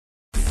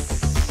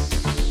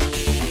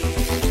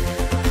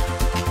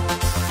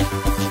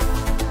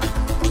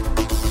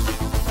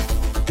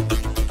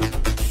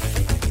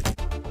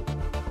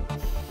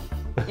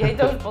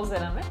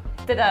pozeráme?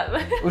 Teda...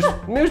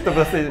 My už to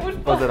proste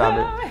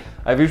pozeráme.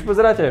 Aj vy už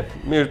pozeráte?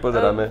 My už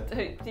pozeráme.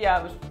 Ja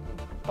už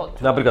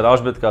počujem. Napríklad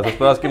Alžbetka z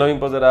Hospodárskych novín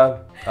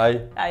pozerá.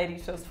 Aj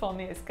Ríšo z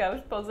Fony.sk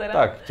už pozerá.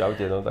 Tak,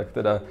 čaute, no tak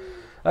teda.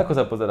 Ako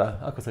sa pozerá?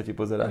 Ako sa ti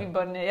pozerá?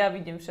 Výborne, ja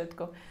vidím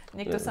všetko.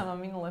 Niekto sa ma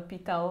minule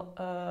pýtal,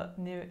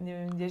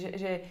 neviem kde,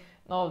 že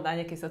no na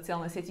nejakej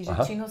sociálnej sieti, že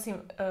či nosím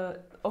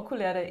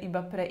okuliare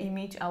iba pre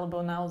imidž,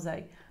 alebo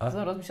naozaj.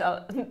 Som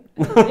rozmýšľala,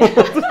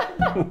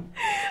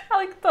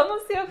 ale kto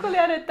nosí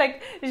okuliare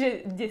tak,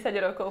 že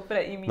 10 rokov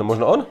pre imidž? No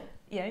možno on?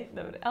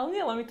 Dobre, ale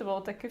nie, len mi to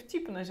bolo také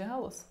vtipné, že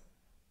halos.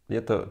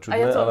 Je to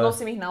čudné, a ja ale...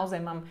 nosím ich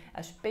naozaj, mám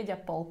až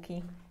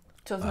 5,5,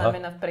 čo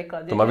znamená v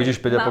preklade. To má vidíš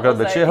 5,5 krát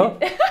väčšieho?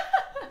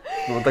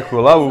 No takú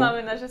hlavu. To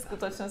znamená, že v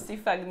skutočnosti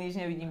fakt nič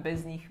nevidím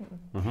bez nich.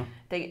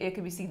 Tak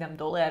keby si ich dám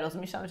dole a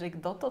rozmýšľam, že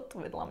kto to tu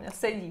vedľa mňa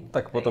sedí.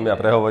 Tak potom ja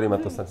prehovorím a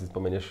to sa si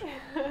spomenieš.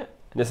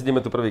 Nesedíme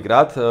tu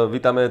prvýkrát.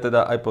 Vítame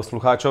teda aj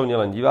poslucháčov,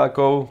 nielen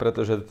divákov,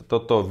 pretože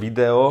toto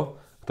video,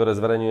 ktoré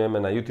zverejňujeme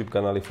na YouTube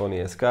kanáli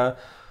Fony.sk,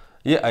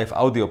 je aj v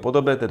audio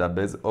podobe, teda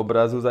bez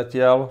obrazu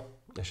zatiaľ.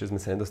 Ešte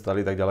sme sa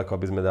nedostali tak ďaleko,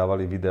 aby sme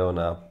dávali video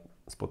na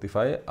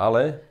Spotify,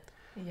 ale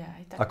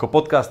ako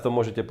podcast to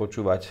môžete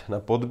počúvať na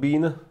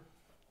Podbean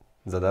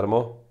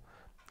zadarmo.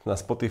 Na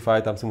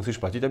Spotify, tam si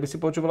musíš platiť, aby si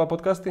počúvala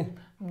podcasty?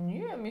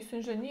 Nie, myslím,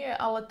 že nie,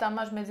 ale tam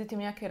máš medzi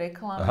tým nejaké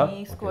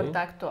reklamy, skôr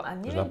takto. A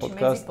neviem, či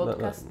medzi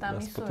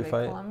podcastami sú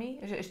reklamy,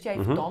 že ešte aj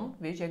v tom,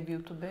 vieš, jak v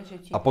YouTube, že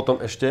ti... A potom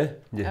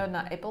ešte? Kde?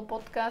 Na Apple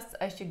Podcast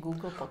a ešte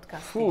Google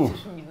Podcasty.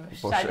 My sme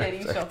všade,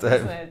 Ríšo,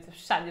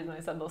 všade sme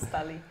sa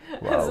dostali.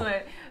 Wow.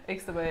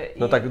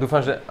 No tak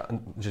dúfam,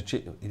 že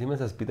či, ideme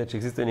sa spýtať,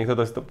 či existuje niekto,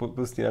 kto si to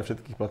pustí na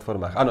všetkých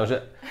platformách. Áno,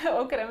 že...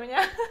 Okrem mňa.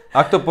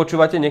 Ak to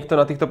počúvate niekto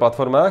na týchto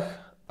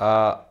platformách,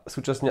 a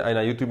súčasne aj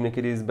na YouTube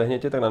niekedy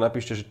zbehnete, tak nám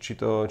napíšte, že či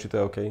to je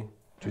OK.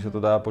 Či sa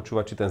to dá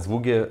počúvať, či ten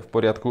zvuk je v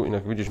poriadku,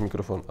 inak vidíš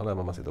mikrofón, ale ja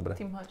mám asi dobre.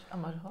 Ty máš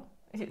ho?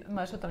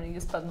 Máš ho tam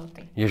niekde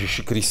spadnutý.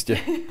 Ježiši Kriste.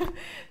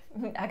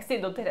 Ak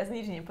ste doteraz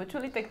nič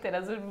nepočuli, tak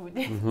teraz už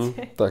budete.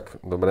 Tak,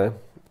 dobre.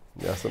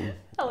 Ja som...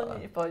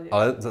 Ale nepôjde.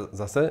 Ale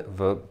zase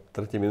v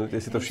 3. minúte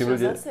si to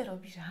všimli. Čo zase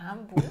robíš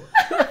hanbu?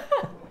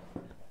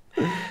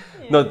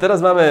 No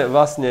teraz máme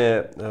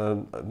vlastne,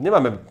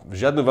 nemáme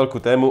žiadnu veľkú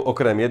tému,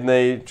 okrem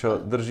jednej, čo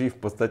drží v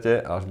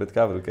podstate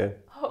Alžbetka v ruke.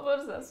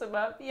 Hovor za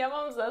seba, ja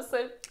mám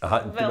zase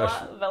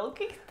veľa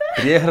veľkých tém.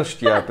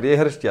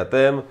 Priehrštia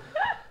tém.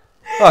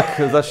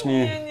 Tak,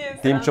 začni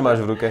tým, čo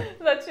máš v ruke.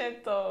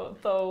 Začne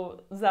tou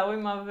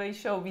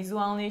zaujímavejšou,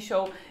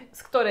 vizuálnejšou, z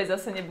ktorej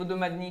zase nebudú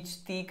mať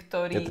nič tí,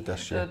 ktorí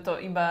to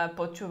iba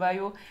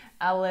počúvajú.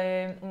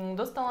 Ale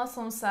dostala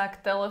som sa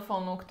k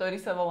telefónu, ktorý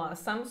sa volá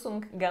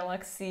Samsung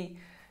Galaxy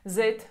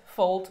Z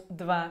Fold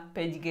 2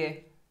 5G.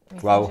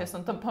 Myslím, že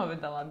som to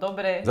povedala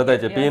dobre.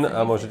 Zadajte PIN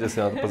a môžete si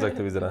na to pozrieť, ako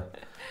to vyzerá.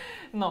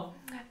 No,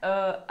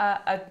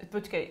 a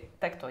počkej,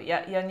 takto,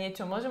 ja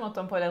niečo môžem o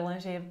tom povedať,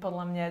 lenže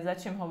podľa mňa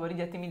začnem hovoriť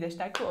a ty mi dáš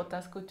takú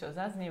otázku, čo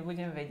zase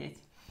nebudem vedieť.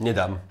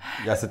 Nedám,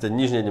 ja sa ťa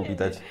nič nejdem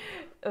pýtať.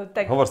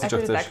 Tak, hovor si,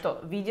 čo chceš. Takto,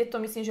 vyjde to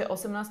myslím, že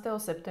 18.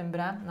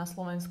 septembra na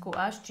Slovensku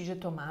až,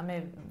 čiže to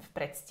máme v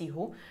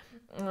predstihu.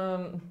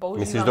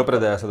 Myslíš, do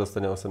predaja sa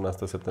dostane 18.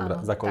 septembra.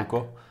 Áno, za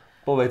koľko? Tak.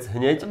 Povedz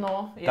hneď,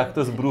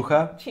 takto z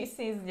brucha.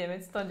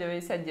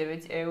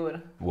 1999 eur.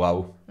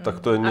 Wow,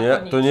 tak to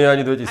nie je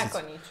ani 2000.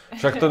 Ako nič.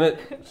 Však to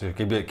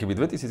keby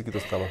 2000 to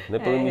stalo,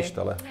 nepoviem nič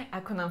ale.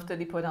 Ako nám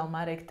vtedy povedal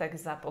Marek, tak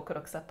za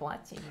pokrok sa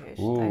platí,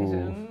 vieš. Takže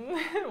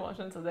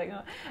môžem to tak.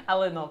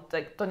 Ale no,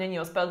 tak to není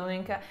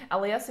ospravedlnenka.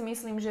 Ale ja si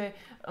myslím, že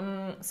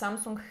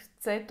Samsung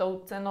chce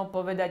tou cenou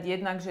povedať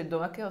jednak, že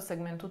do akého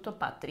segmentu to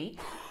patrí.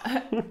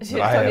 Že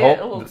to je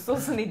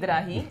luxusný,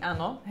 drahý,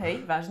 áno,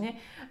 hej, vážne.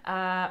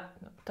 A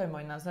to je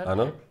môj názor.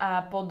 Áno.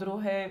 A po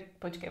druhé,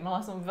 počkaj,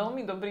 mala som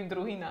veľmi dobrý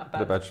druhý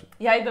nápad. Prepáč.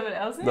 Ja aj dobre,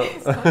 ale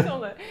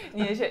skončilné.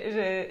 Nie,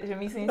 že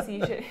myslím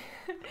si,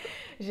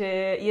 že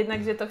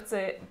jednak, že to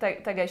chce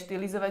tak aj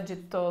štilizovať, že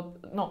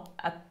to, no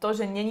a to,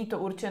 že není to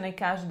určené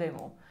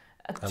každému.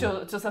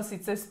 Čo sa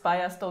síce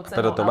spája s tou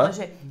cenou, ale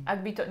že ak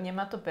by to,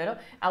 nemá to pero,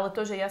 ale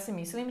to, že ja si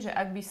myslím, že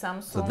ak by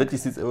Samsung... Za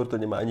 2000 eur to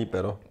nemá ani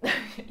pero.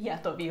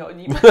 Ja to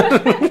vyhodím.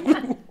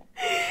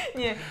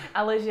 Nie,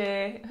 ale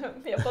že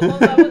ja potom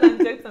zabudám,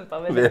 čo chcem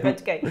povedať.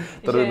 Počkaj,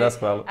 že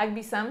ak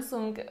by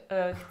Samsung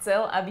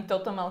chcel, aby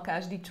toto mal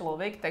každý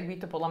človek, tak by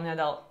to podľa mňa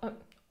dal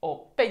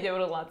o 5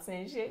 eur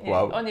lacnejšie. Nie,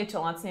 o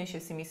niečo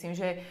lacnejšie si myslím,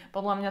 že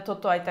podľa mňa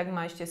toto aj tak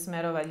má ešte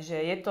smerovať, že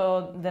je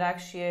to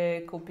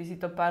drahšie, kúpi si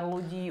to pár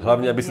ľudí.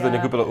 Hlavne, aby si to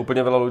nekúpilo úplne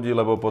veľa ľudí,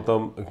 lebo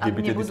potom, kde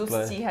by tie nebudú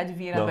stíhať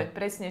vyrábať. No,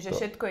 presne, že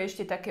všetko je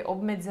ešte také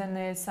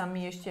obmedzené,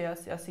 sami ešte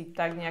asi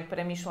tak nejak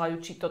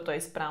premýšľajú, či toto je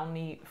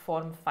správny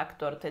form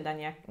faktor, teda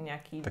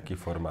nejaký... Taký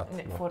formát.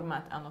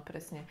 Formát, áno,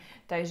 presne.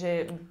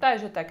 Takže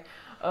tak,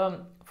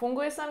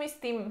 funguje sa mi s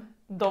tým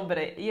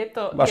Dobre, je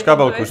to... Máš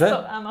kabelku, 200, že?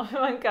 Áno,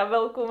 mám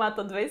kabelku, má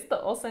to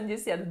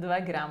 282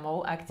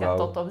 gramov, ak ťa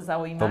toto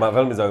zaujíma. To ma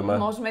veľmi zaujíma.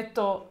 Môžeme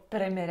to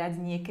premerať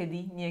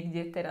niekedy,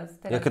 niekde teraz.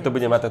 Ja keď to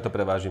budem mať, tak to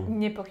prevážim.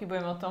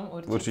 Nepochybujem o tom,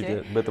 určite. Určite,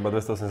 bude to mať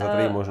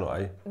 283, možno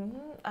aj.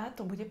 A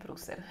to bude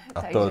prúser.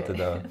 A to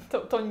teda...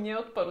 To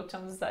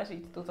neodporúčam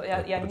zažiť.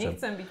 Ja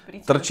nechcem byť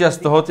príčina. Trčia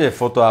z toho tie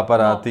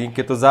fotoaparáty,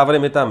 keď to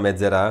zavrieme tam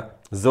medzera,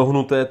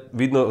 zohnuté,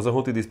 vidno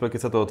zohnutý displej,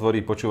 keď sa to otvorí,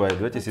 počúvaj,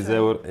 2000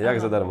 eur,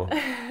 jak zadarmo.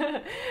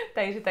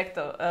 Takže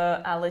takto,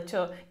 ale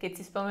keď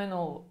si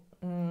spomenul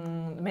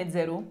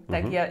medzeru,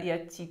 tak ja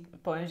ti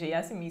poviem, že ja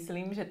si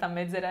myslím, že tá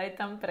medzera je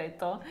tam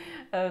preto,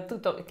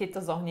 keď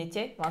to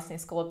zohnete, vlastne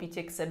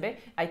sklopíte k sebe,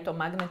 aj to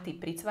magnety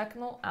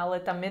pricvaknú,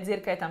 ale tá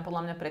medzierka je tam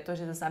podľa mňa preto,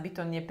 že zase aby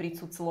to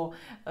nepricuclo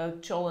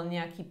čo len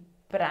nejaký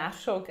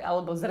prášok,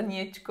 alebo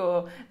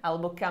zrniečko,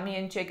 alebo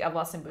kamienček a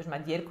vlastne budeš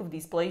mať dierku v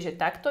displeji, že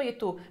takto je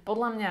tu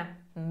podľa mňa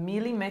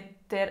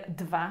milimeter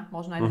 2,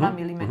 možno aj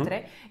 2 mm,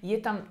 je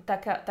tam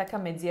taká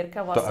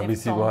medzierka vlastne to, aby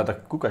si mohla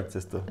tak kúkať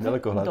cez to,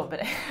 ďalekohľad.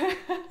 Dobre.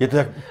 Je to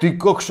jak, ty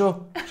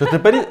kokšo, že to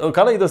je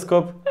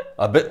kaleidoskop.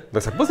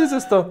 Tak sa pozri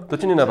cez to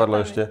ti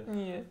nenapadlo ešte.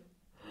 Nie.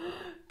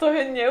 To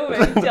je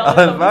neuveriteľné,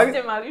 to by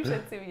ste mali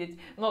všetci vidieť.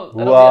 No,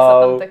 robia sa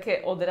tam také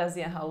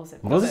odrazy a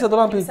halúze. Pozri sa do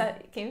lampy.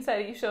 Kým sa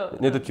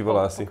Ríšo Nie, to ti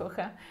volá asi.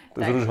 pokocha.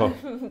 Zruž ho.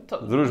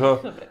 Zruž ho.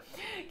 Dobre.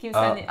 Kým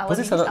sa ale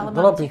pozri sa do mám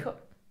lampy. ticho.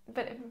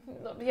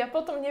 No, ja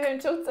potom neviem,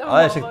 čo chcem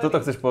ale hovoriť. však toto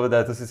chceš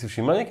povedať, to si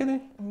všimla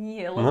niekedy?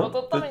 Nie, lebo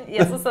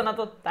ja som sa na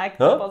to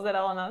takto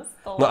pozerala na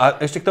stole. No a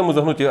ešte k tomu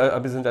zohnutiu,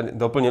 aby som ťa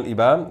doplnil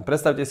iba,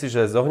 predstavte si,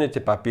 že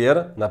zohnete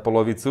papier na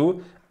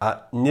polovicu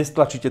a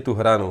nestlačíte tú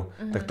hranu.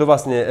 Tak to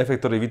vlastne je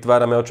efekt, ktorý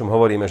vytvárame, o čom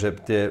hovoríme, že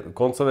tie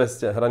koncové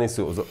hrany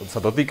sa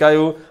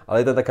dotýkajú,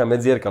 ale je tam taká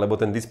medzierka, lebo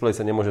ten displej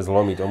sa nemôže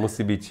zlomiť, on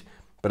musí byť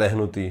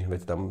prehnutý,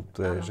 veď tam to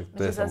je,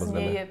 to je samozrejme.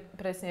 Nie je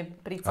presne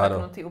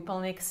pricvaknutý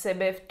úplne k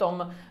sebe v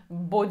tom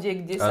bode,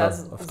 kde sa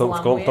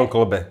zlamuje. V tom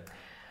kolbe.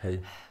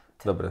 Hej,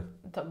 dobre.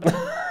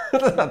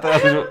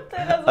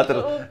 A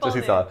teraz čo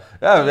si chcela?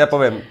 Ja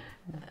poviem.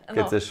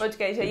 No,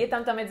 počkaj, že je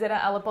tam tá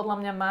medzera, ale podľa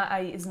mňa má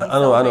aj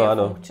zmysel, že je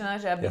funkčná,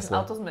 že aby,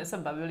 ale to sme sa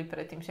bavili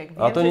predtým, však viem,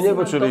 že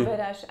si ma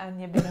doberáš a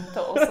neberiem to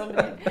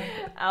osobne,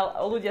 ale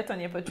ľudia to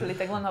nepočuli,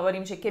 tak len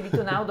hovorím, že keby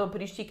tu náhodou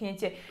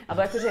prištiknete,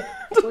 alebo akože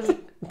už...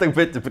 Tak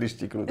budete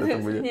prištiknuté to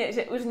bude. Nie,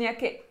 že už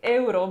nejaké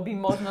euro by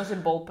možno, že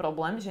bol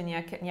problém, že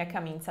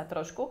nejaká minca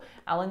trošku,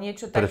 ale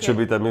niečo také... Prečo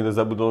by tam niekto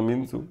zabudol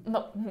mincu?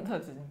 No,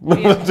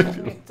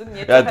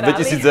 ja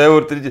 2000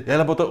 eur,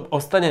 lebo to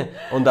ostane,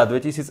 on dá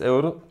 2000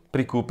 eur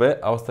pri kúpe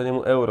a ostane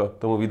mu euro,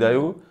 tomu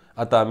vydajú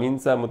a tá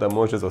minca mu tam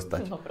môže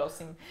zostať. No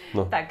prosím.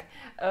 No. Tak,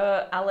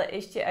 ale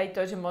ešte aj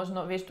to, že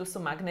možno, vieš, tu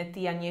sú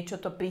magnety a niečo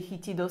to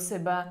prichytí do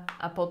seba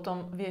a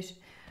potom, vieš...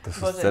 To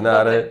sú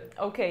scenáre.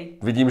 Dobre, okay.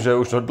 Vidím, že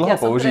už to dlho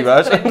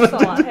používaš.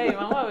 Hej,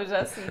 mám už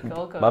asi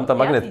koľko. Mám tam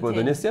magnet,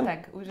 donesiem?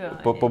 Tak,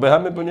 už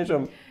Pobeháme po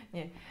niečom?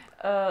 Nie.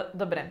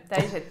 Dobre,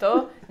 takže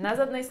to. Na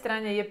zadnej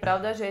strane je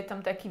pravda, že je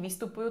tam taký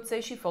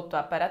vystupujúcejší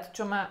fotoaparát,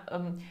 čo ma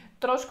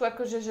trošku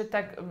akože, že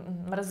tak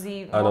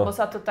mrzí, lebo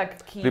sa to tak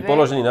kýve. Pri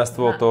položení na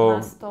stôl to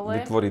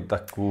vytvorí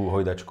takú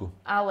hojdačku.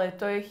 Ale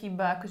to je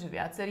chyba akože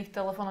viacerých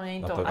telefónov,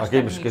 nie je to až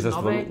tak nič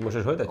nové.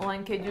 Môžeš hojdať?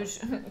 Len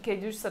keď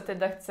už sa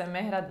teda chceme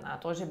hrať na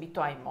to, že by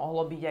to aj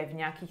mohlo byť aj v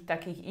nejakých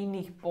takých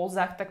iných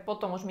pozách, tak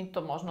potom už mi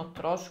to možno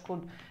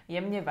trošku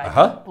jemne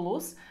vadí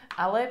plus.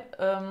 Ale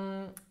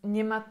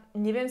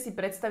neviem si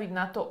predstaviť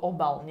na to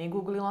obal.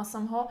 Negooglila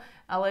som ho,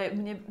 ale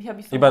ja by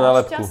som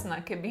bola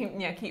šťastná, keby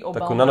nejaký obal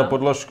takú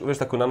nanopodložku,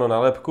 vieš, takú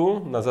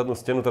nanonálepku na zadnú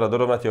stenu, teda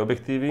dorovnáte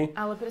objektívy.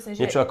 Ale presne,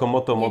 že niečo ako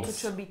Motomox.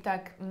 Niečo, čo by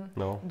tak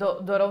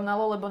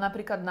dorovnalo, lebo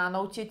napríklad na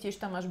Note tiež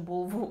tam máš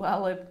bulvu,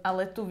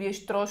 ale tu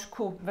vieš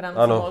trošku v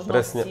rámci možností.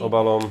 Presne,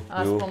 obalom.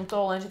 Aspoň to,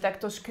 lenže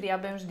takto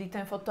škriabem vždy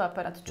ten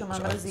fotoaparát, čo ma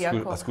mrzí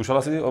ako... A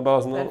skúšala si obal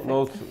z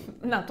Note?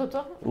 Na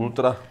toto?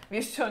 Ultra?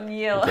 Vieš čo,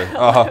 nie, ale...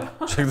 Aha,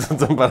 však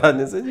to tam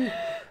parádne sedí.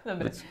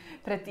 Dobre,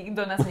 pre tých,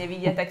 kto nás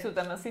nevidia, tak sú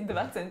tam asi 2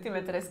 cm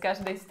z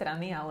každej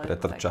strany, ale...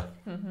 Pretrča.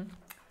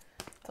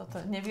 Toto,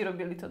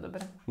 nevyrobili to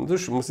dobre. No to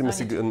už musíme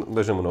si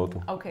bežnému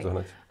Note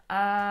zohnať.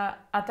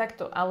 A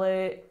takto,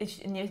 ale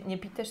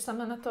nepýtaš sa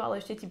ma na to, ale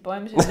ešte ti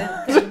poviem, že ten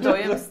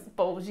dojem z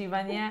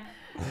používania...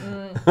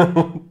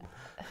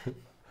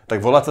 Tak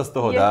volať sa z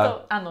toho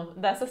dá. Áno,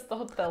 dá sa z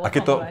toho telefonovať. A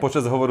keď to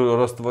počas hovoru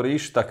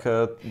roztvoríš, tak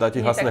dá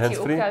ti hlasné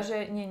handsfree?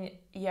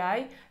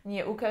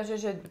 Ukáže,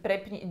 že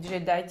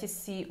dajte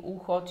si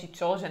ucho, či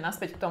čo, že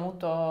naspäť k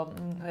tomuto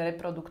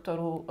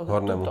reproduktoru.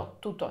 Hornému.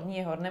 Tuto,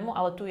 nie hornému,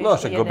 ale tu je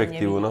ešte jeden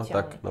objektívu,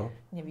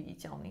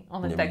 neviditeľný.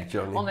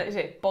 On je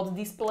že pod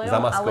displejom,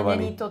 ale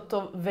není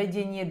toto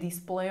vedenie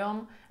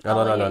displejom,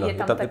 ale je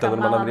tam taká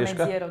malá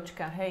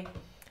medzieročka. Hej.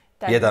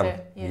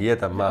 Je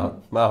tam,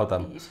 má ho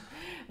tam.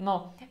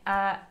 No,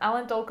 a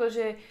len toľko,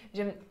 že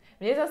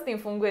mne sa s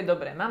tým funguje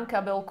dobre. Mám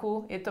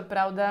kabelku, je to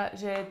pravda,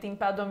 že tým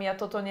pádom ja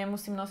toto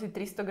nemusím nosiť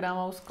 300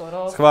 gramov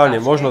skoro.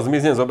 Schválne, možno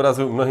zmizne z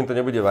obrazu, mnohým to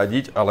nebude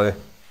vadiť, ale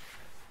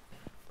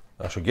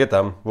však je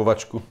tam vo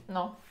vačku.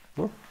 No.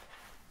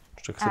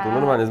 Však sa to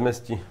normálne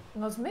zmestí.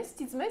 No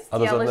zmestiť,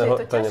 ale že je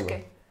to ťažké.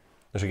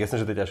 Že jasne,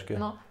 že to je ťažké.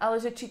 No, ale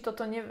že či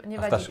toto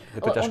nevadí. Je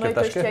to ťažké ono je v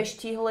to taške? ešte aj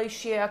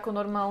štíhlejšie ako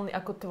normálny,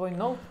 ako tvoj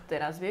Note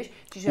teraz, vieš.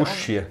 Čiže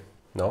Užšie.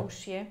 No.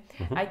 Užšie.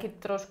 Aj keď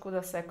trošku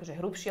zase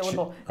akože hrubšie,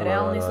 lebo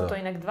reálne sú to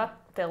inak dva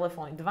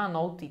telefóny, dva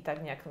Noty,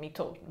 tak nejak mi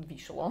to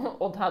vyšlo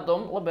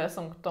odhadom, lebo ja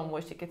som k tomu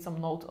ešte, keď som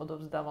Note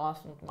odovzdávala,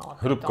 som mala...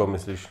 Hrubkou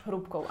myslíš?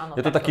 Hrubkou, áno.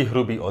 Je to taký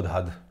hrubý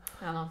odhad.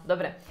 Áno,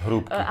 dobre.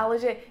 Hrúbky. Ale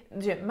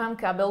že mám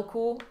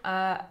kabelku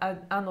a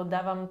áno,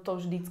 dávam to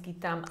vždycky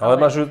tam. Ale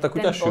máš ju takú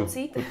ťažšiu. Ten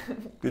pocit,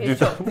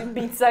 vieš čo, ten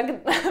bicak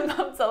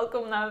mám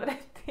celkom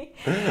navretý.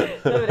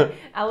 Dobre,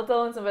 ale to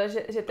len som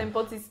povedala, že ten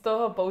pocit z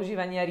toho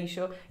používania,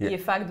 Ríšo, je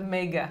fakt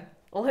mega.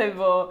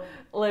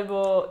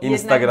 Lebo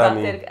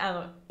Instagramy. Baterka,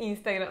 áno,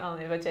 Instagram, ale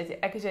nebačajte,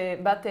 akože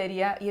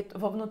batéria,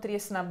 vo vnútri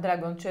je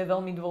Snapdragon, čo je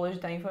veľmi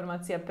dôležitá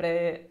informácia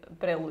pre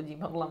ľudí,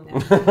 podľa mňa.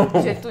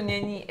 Že tu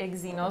není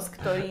Exynos,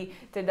 ktorý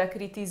teda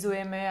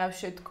kritizujeme a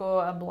všetko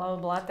a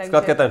blablabla.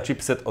 Skladka tam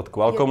chipset od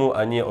Qualcommu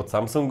a nie od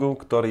Samsungu,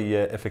 ktorý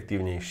je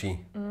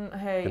efektívnejší.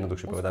 Hej,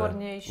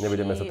 úspornejší,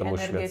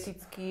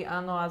 energetický,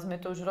 áno, a sme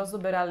to už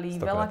rozoberali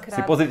veľakrát.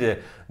 Si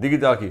pozrite,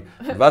 digitálky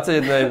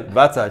 21,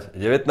 20,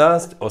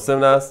 19,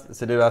 18,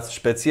 17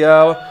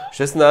 špeciál,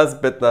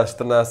 16, 15,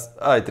 14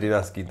 a aj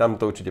 13,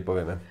 tam to určite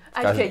povieme.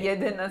 Aj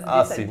 11,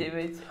 10,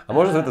 9. A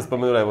možno sme to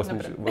spomenuli aj v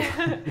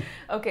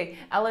 8. OK,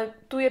 ale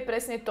tu je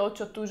presne to,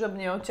 čo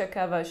túžobne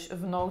očakávaš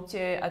v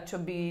Note a čo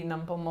by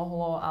nám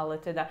pomohlo, ale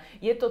teda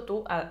je to tu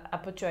a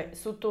počúvaj,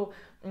 sú tu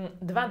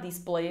dva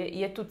displeje,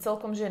 je tu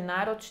celkom že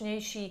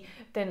náročnejší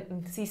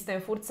ten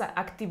systém, furt sa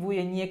aktivuje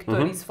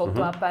niektorý z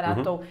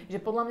fotoaparátov, že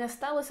podľa mňa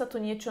stále sa tu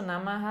niečo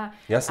namáha.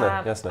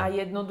 Jasné. A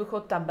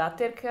jednoducho tá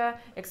baterka,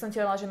 jak som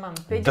ti hovorila, že mám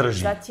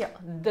 5,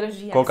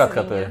 drží.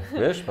 Koľkátka to je,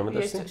 vieš,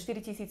 pamätáš si?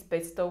 4500,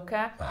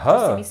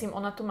 si myslím,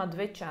 ona tu má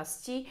dve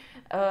časti,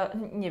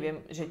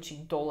 neviem, že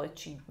či dole,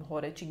 či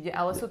hore, či kde,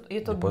 ale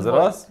je to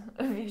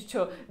vieš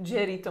čo,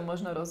 Jerry to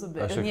možno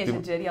rozoberie, nie že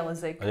Jerry, ale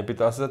Zek. A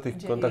nepýtala sa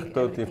tých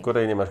kontaktov, ty v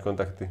Koreji nemáš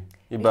kontakty.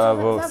 Iba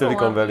vo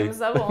Silicon Valley.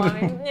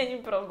 Zavolám, není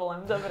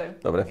problém, dobre.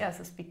 Ja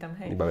sa spýtam,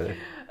 hej.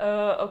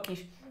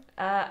 Okýž.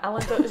 Ale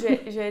to,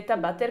 že tá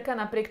baterka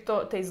napriek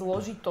tej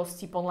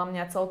zložitosti podľa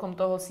mňa celkom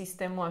toho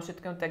systému a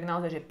všetkého, tak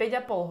naozaj, že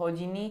 5,5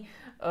 hodiny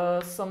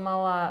som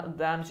mala,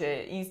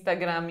 že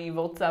Instagramy,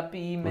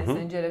 Whatsappy,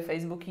 Messengere,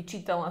 Facebooky,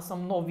 čítala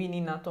som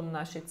noviny na tom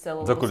naše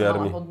celé. S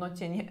okuliarmi.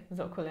 Hodnotenie s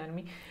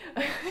okuliarmi.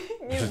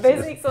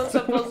 Bez nich som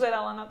sa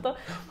pozerala na to.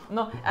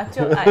 No a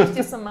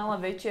ešte som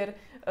mala večer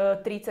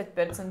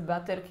 30%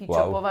 baterky,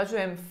 čo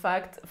považujem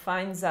fakt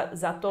fajn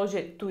za to,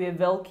 že tu je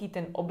veľký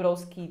ten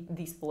obrovský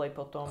displej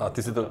potom. A ty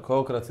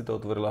koľkokrát si to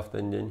otvorila v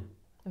ten deň?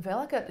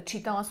 Veľakrát.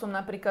 Čítala som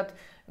napríklad,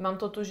 mám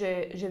to tu,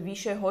 že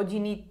vyše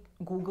hodiny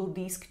Google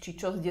Disk, či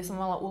čo, kde som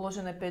mala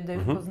uložené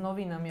PDF s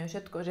novinami a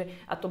všetko,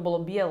 a to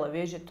bolo biele,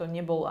 vieš, že to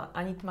nebola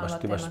ani tmavá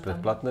téma. Ty máš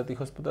predplatné tých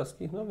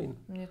hospodárskych novín?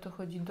 Mne to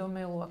chodí do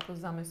mailu ako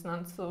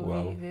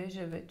zamestnancovi, vieš,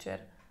 že večer.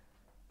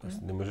 To si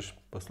nemôžeš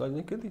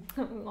poslať niekedy?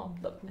 No,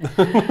 dobre.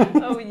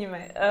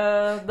 Uvidíme.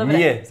 Dobre.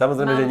 Nie,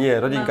 samozrejme, že nie.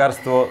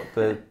 Rodinkárstvo, to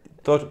je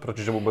to, proti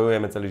čomu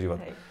bojujeme celý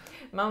život. Hej.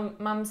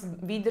 Mám z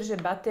výdrže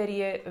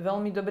batérie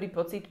veľmi dobrý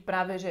pocit,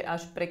 práve že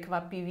až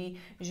prekvapivý,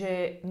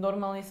 že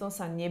normálne som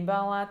sa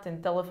nebala,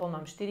 ten telefón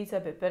mám 45%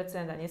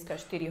 a dneska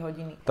 4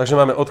 hodiny. Takže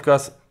máme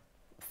odkaz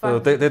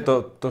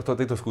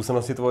tejto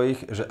skúsenosti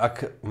tvojich, že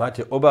ak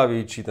máte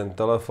obavy, či ten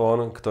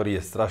telefón,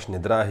 ktorý je strašne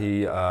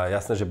drahý a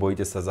jasné, že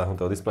bojíte sa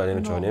zahnutého displeja,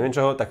 neviem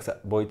čoho, tak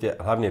sa bojíte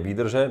hlavne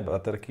výdrže,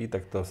 baterky,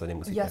 tak to sa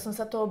nemusíte. Ja som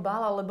sa toho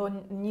bála, lebo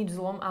nič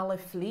zlom, ale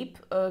Flip,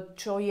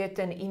 čo je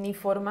ten iný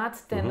formát,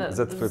 ten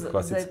Z Flip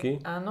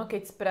klasický. Áno,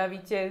 keď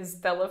spravíte z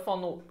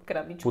telefónu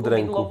krabičku,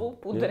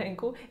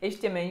 pudrenku,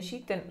 ešte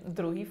menší, ten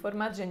druhý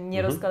formát, že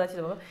nerozkladáte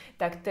to,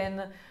 tak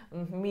ten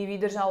mi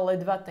vydržal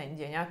ledva ten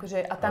deň. Akože,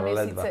 a tam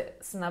je síce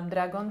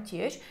Snapdragon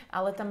tiež,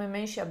 ale tam je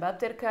menšia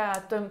baterka a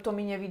to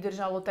mi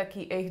nevydržalo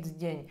taký echt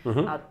deň.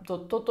 A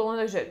toto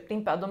len, že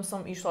tým pádom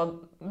som išla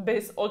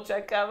bez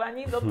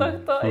očakávaní do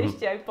tohto,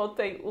 ešte aj po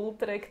tej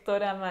Ultre,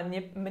 ktorá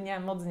mňa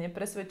moc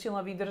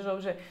nepresvedčila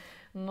výdržou, že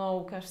no,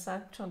 ukáž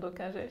sa, čo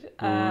dokážeš.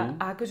 A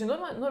akože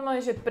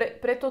normálne, že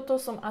pre toto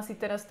som asi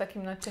teraz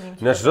takým nadšením.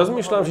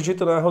 Rozmýšľam, či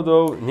to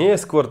náhodou nie je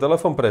skôr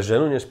telefón pre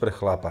ženu, než pre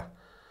chlapa.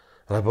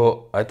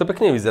 Lebo aj to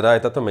pekne vyzerá,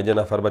 aj táto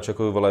medená farba, čo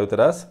ju volajú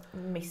teraz.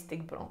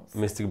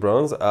 Mystic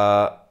Bronze.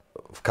 A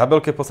v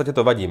kabelke v podstate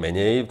to vadí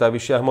menej, tá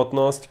vyššia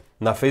hmotnosť.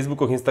 Na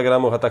Facebookoch,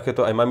 Instagramoch a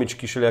takéto aj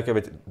mamičky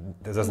všelijaké.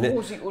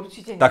 Muži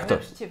určite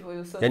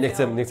nenavštevujú sociálne.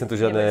 Ja nechcem tu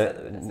žiadne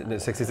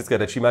sexistické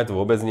reči mať,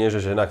 vôbec nie, že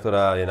žena,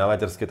 ktorá je na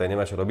materskej, tak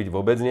nemá čo robiť,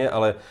 vôbec nie,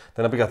 ale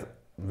tak napríklad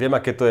viem,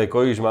 aké to je,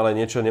 kojíš malé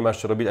niečo,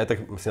 nemáš čo robiť, aj tak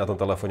si na tom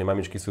telefóne,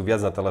 mamičky sú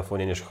viac na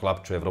telefóne než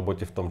chlap, čo je v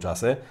robote v tom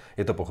čase,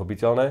 je to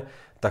pochopiteľné,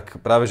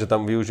 tak práve, že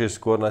tam využiješ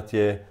skôr na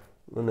tie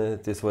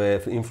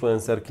svoje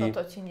influencerky.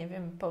 Toto ti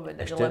neviem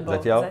povedať, ešte, lebo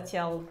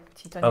zatiaľ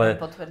ti to neviem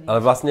potvrdiť. Ale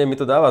vlastne mi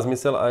to dáva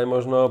zmysel aj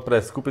možno pre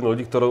skupinu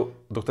ľudí,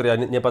 do ktorej ja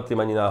nepatrím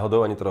ani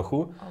náhodou, ani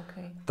trochu.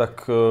 Okay.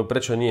 Tak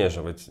prečo nie,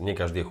 že veď nie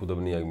každý je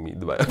chudobný, jak my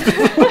dvaja.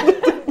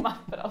 Mám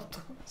pravdu.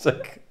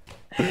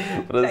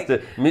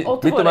 Proste, my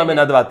to máme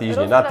na 2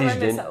 týždne, na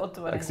týždeň,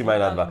 tak si maj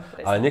na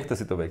 2. Ale niekto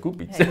si to bude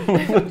kúpiť.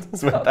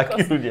 Sme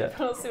takí ľudia.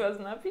 Prosím vás,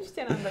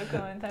 napíšte nám do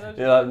komentárov,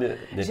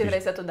 že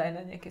vraj sa to dá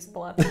na nejaké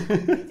splátky.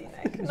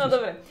 No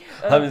dobre.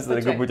 Hlavne sa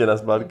nekúpite na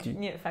splátky.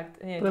 Nie, fakt,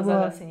 nie, to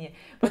zase asi nie.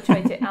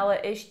 Počúvajte, ale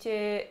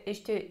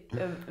ešte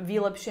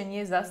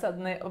vylepšenie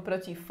zásadné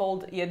oproti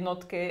Fold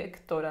jednotke,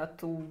 ktorá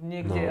tu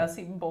niekde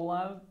asi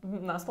bola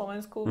na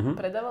Slovensku.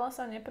 Predávala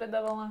sa,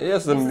 nepredávala? Ja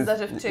som, zdá,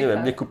 že v Čechách,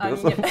 neviem, nekúpil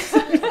som.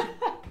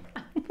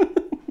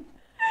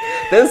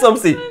 Ten som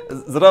si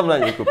zrovna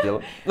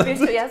nekúpil.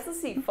 Vieš čo, ja som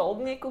si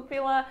Fold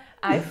nekúpila,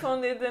 iPhone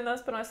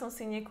 11 Pro som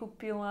si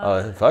nekúpila. Ale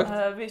fakt?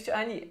 Vieš čo,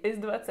 ani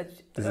S20.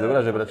 Ty si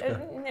dobrá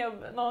žebračka.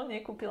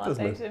 Nekúpila.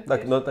 Takže,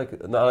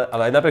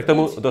 ale aj napriek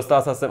tomu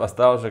dostal sa sem a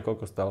stál, že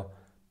koľko stál?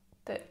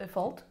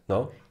 Fold?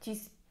 No.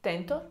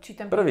 Tento? Či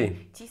ten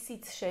prvý?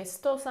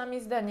 1600 sa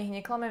mi zdá, nech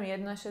neklamem,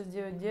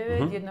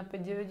 1699,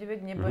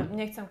 1599,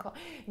 nechcem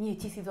nie,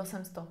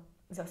 1800.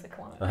 Zase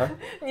klamem.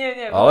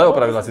 Nie, ale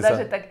opravila si sa.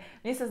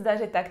 Mne sa zdá,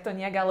 že takto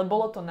nejak, ale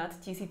bolo to nad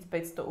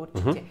 1500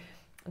 určite.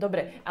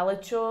 Dobre, ale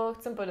čo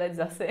chcem povedať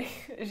zase,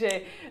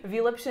 že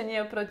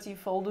vylepšenie oproti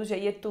Foldu, že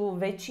je tu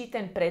väčší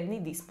ten predný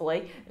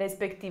displej,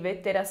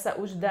 respektíve teraz sa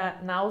už dá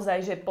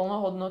naozaj, že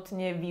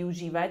plnohodnotne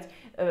využívať.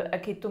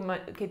 A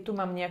keď tu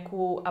mám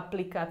nejakú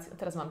aplikáciu,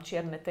 teraz mám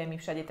čierne témy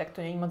všade, tak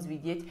to nie je moc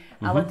vidieť,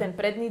 ale ten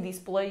predný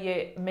displej je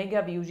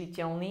mega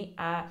využiteľný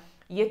a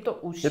je to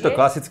užšie. Je to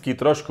klasický,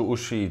 trošku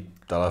užší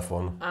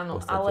telefón. Áno,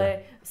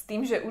 ale s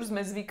tým, že už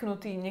sme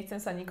zvyknutí,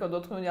 nechcem sa nikoho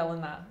dotknúť, ale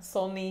na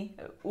Sony,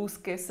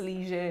 úzke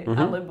slíže,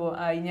 alebo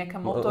aj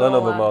nejaká Motorola.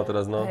 Lenovo mal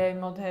teraz, no.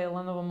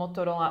 Lenovo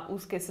Motorola,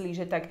 úzke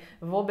slíže, tak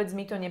vôbec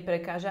mi to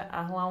neprekáža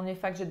a hlavne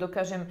fakt, že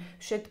dokážem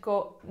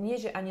všetko,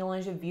 nie že ani len,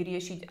 že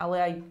vyriešiť, ale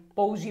aj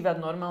používať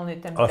normálne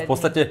ten predný. Ale v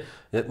podstate,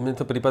 mne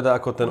to prípada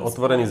ako ten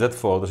otvorený Z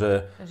Fold,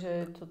 že...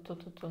 Že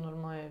to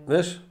normálne...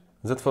 Vieš?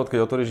 Z Fold,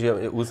 keď otvoríš,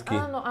 je úzky.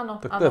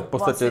 Áno. Tak to je v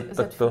podstate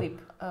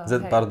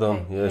vlastne takto.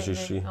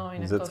 Ježiši.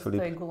 Z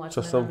Flip.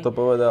 Čo som to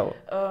povedal?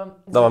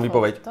 Dávam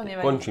výpoveď.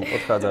 Končím,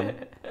 odchádzam.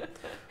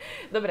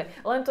 Dobre,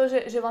 len to,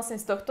 že vlastne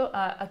z tohto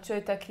a čo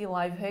je taký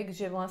lifehack,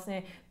 že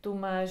vlastne tu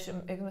máš,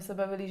 jak sme sa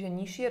bavili, že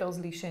nižšie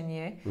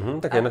rozlíšenie.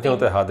 Tak je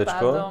natiahnuté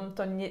HDčko. Pádom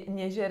to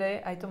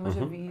nežere, aj to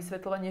môže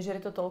vysvetľovať, nežere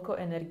to toľko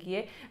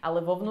energie, ale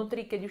vo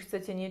vnútri, keď už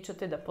chcete niečo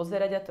teda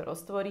pozerať a to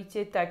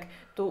roztvoríte, tak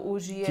tu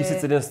už je...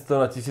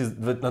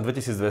 1700 na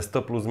 2200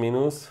 plus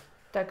minus.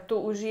 Tak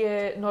tu už je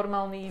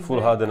normálny...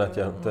 Full HD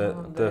natiahnuté,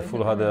 to je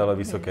Full HD, ale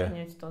vysoké.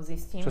 Hneď to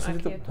zistím, čo som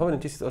ti to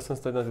hovorím,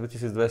 1800 na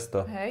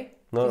 2200. Hej,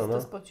 no, ty si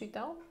to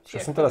spočítal? Čo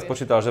som teraz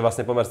spočítal, že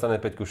vlastne pomer stane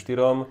 5:4,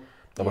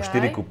 alebo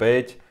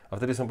 4:5, a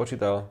vtedy som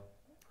počítal.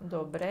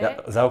 Dobre. Ja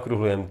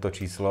zaokrúhľujem to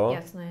číslo.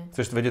 Jasné.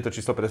 Chceš vedieť to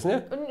číslo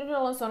presne?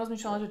 No, len som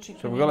rozmýšľala, že či...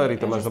 Čo v galérii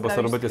to máš, lebo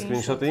sa robíte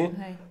screenshoty.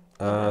 Hej.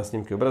 A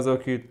snímky,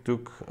 obrazovky,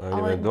 tuk, a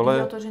ideme ale dole.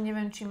 Ale to, že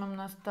neviem, či mám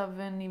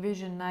nastavený,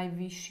 vieš, že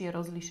najvyššie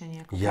rozlíšenie.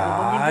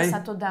 Lebo niekde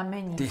sa to dá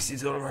meniť. Ty si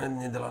zrovna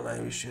nedala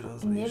najvyššie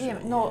rozlíšenie. Neviem,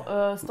 no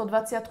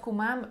 120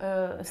 mám,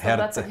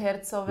 120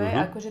 hercové,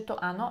 akože to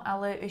áno,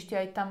 ale ešte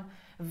aj tam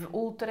v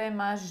Ultre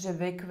máš, že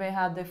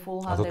VQHD,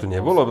 Full HD+. A to tu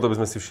nebolo, to by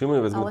sme si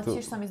všimli. Ale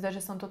tiež sa mi zdá, že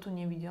som to tu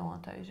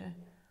nevidela, takže...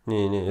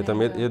 Nie, je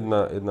tam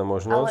jedna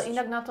možnosť. Ale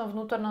inak na tom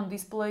vnútornom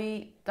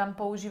displeji tam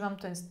používam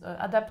ten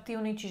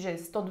adaptívny, čiže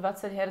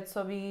 120 Hz.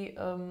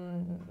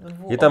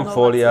 Je tam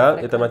fólia,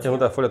 je tam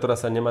natiahnutá fólia, ktorá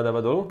sa nemá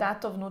dávať dolu?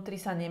 Táto vnútri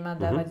sa nemá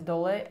dávať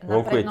dole. Na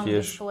prednom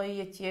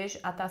displeji je tiež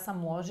a tá sa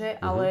môže,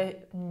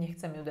 ale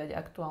nechcem ju dať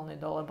aktuálne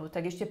dole, lebo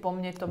tak ešte po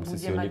mne to bude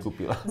mať...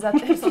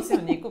 Zatiaľ som si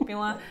ju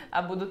nekúpila a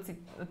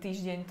budúci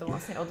týždeň to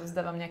vlastne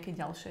odovzdávam nejaké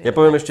ďalšie. Ja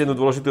poviem ešte jednu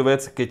dôležitú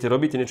vec. Keď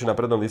robíte niečo na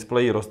prednom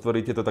displeji,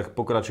 roztvoríte to, tak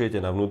pokračujete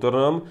na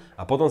vnútornom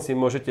a potom si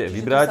môžete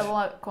vybrať... To sa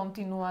volá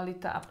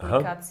kontinualita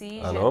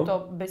aplikácií, že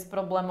to bez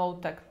problémov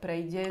tak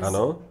prejde z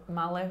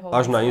malého...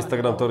 Až na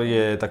Instagram, ktorý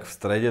je tak v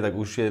strede, tak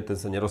už je, ten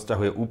sa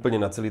nerozťahuje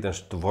úplne na celý ten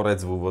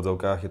štvorec v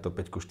úvodzovkách, je to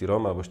 5:4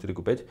 alebo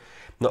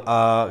 4:5. No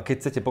a keď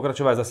chcete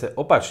pokračovať zase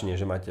opačne,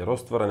 že máte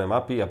roztvorené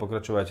mapy a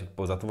pokračovať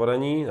po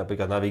zatvorení,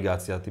 napríklad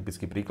navigácia,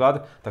 typický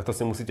príklad, tak to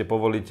si musíte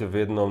povoliť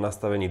v jednom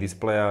nastavení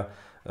displeja,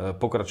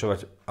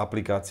 pokračovať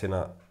aplikácie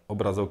na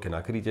obrazovke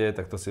nakryte,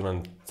 tak to si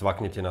len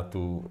cvaknete na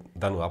tú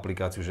danú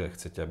aplikáciu, že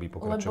chcete, aby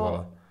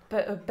pokračovala.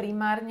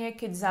 Primárne,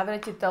 keď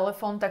zavrete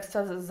telefón, tak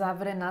sa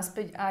zavre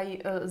naspäť aj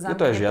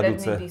zamkne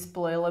predný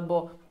displej,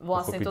 lebo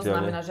vlastne to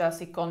znamená, že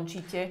asi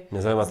končíte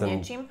s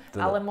niečím,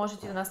 ale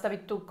môžete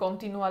nastaviť tú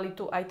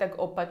kontinualitu aj tak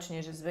opačne,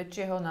 že z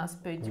väčšieho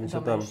naspäť do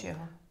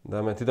menšieho.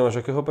 Dáme, ty tam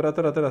máš akého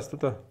operátora teraz?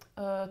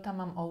 Tam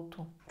mám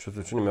O2.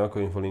 Čo nemá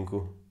ako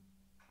infolinku?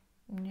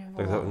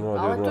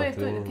 Nevolám, ale to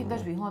je, keď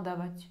dáš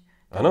vyhľadávať.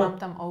 Tak mám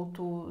tam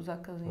O2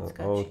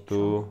 zákaznícka O2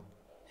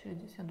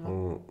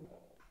 62.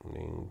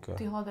 Linka.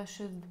 Ty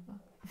hľadáš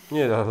 6.2.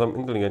 Nie, tam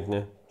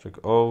inteligentne. Čak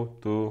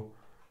O2.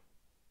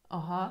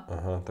 Aha,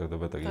 tak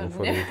dobre, tak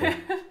infolinka.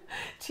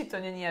 Či to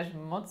není až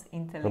moc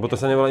inteligentné? Lebo to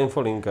sa nevolá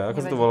infolinka.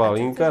 Ako sa to volá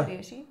linka?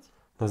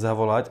 No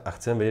zavolať a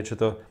chcem vedieť, čo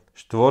to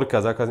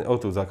štvorka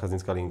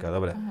zákaznícka linka.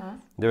 Dobre.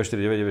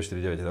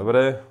 949,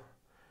 dobre.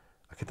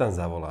 A keď tam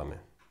zavoláme,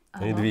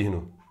 Oni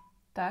dvihnú.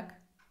 Tak.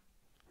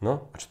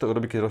 No, a čo to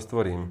urobí, keď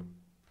roztvorím?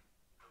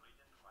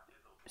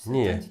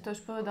 Nie. Som ti to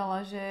už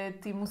povedala, že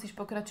ty musíš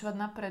pokračovať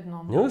na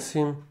prednom.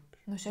 Nemusím.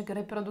 No však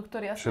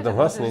reproduktor jasne, že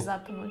môžeš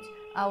zapnúť.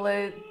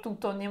 Ale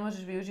túto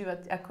nemôžeš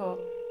využívať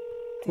ako...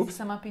 Ty si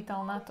sa ma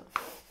pýtal na to.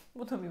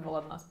 Budú mi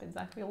volať naspäť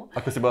za chvíľu.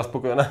 Ako si bola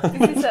spokojná? Ty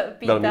si sa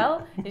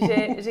pýtal,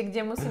 že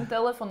kde musím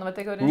telefonovať.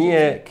 Tak hovorím,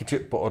 nie,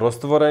 keď po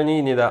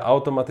roztvorení nedá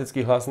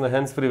automaticky hlasné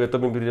handsfree,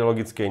 to by príde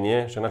logické,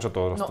 nie? Že na čo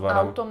to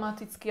roztváram? No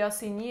automaticky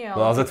asi nie,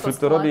 ale no, a Z-Flip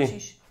to robí?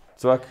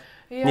 Cvak?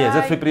 Jaj, nie,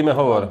 Z-Flip príjme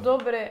hovor. No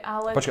dobre,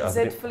 ale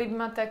Z-Flip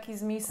má taký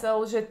zmysel,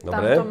 že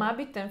tam to má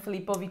byť ten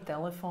flipový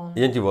telefón.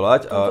 Idem ti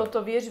volať.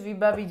 Toto vieš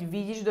vybaviť,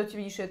 vidíš,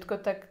 vidíš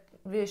všetko, tak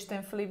vieš,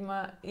 ten flip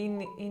má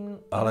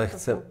ale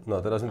chcem, no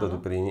teraz mi to tu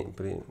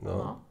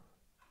no.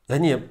 Ja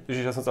nie,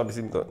 ja som sa, aby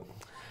si to...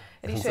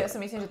 Ríšo, ja si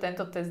myslím, že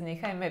tento test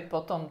nechajme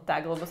potom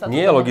tak, lebo sa...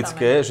 Nie je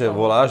logické, že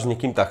voláš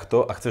niekým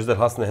takto a chceš dať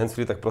hlasné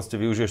handsfree, tak proste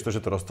využiješ to,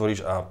 že to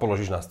roztvoríš a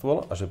položíš na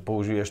stôl a že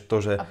použiješ to,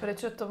 že... A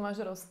prečo to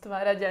máš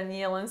roztvárať a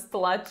nie len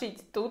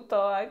stlačiť túto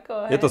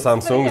ako... Je to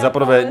Samsung, za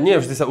prvé nie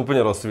vždy sa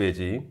úplne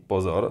rozsvietí,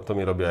 pozor, to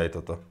mi robí aj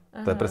toto.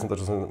 To je presne to,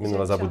 čo som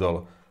minule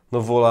zabudol. No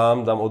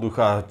volám, dám od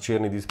ucha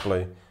čierny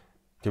displej.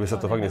 Tebe sa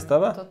to fakt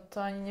nestáva? To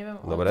ani neviem,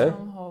 dobre. O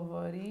čom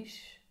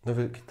hovoríš. No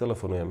keď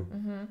telefonujem,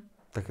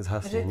 tak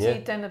zhasne, že nie? Že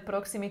ti ten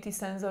proximity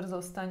senzor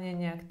zostane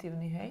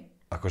neaktívny, hej?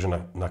 Akože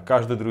na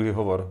každý druhý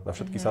hovor, na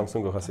všetkých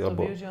Samsungoch asi,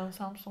 alebo... To využívam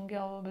Samsungy,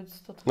 ale vôbec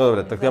toto... No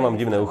dobre, tak ja mám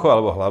divné ucho,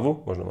 alebo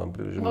hlavu, možno mám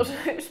príliš...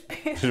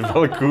 Môžeš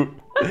veľkú.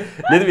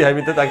 Nedvíhaj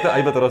mi to takto a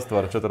iba to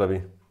roztvor, čo to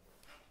robí?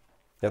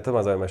 Ja to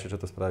ma zaujíma ešte,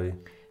 čo to spraví.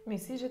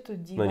 Myslíš, že to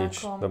divákom no nič,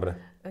 dobre.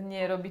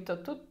 Nerobí to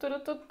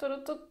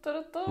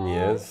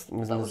Nie,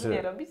 to už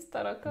nerobí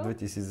 100 rokov?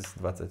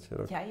 2020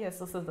 rok. Ja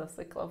som sa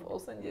zasekla v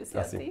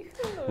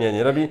 80. Nie,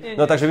 nerobí.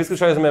 No takže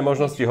vyskúšali sme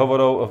možnosti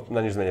hovorov,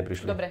 na nič sme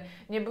neprišli. Dobre,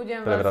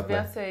 nebudem vás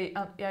viacej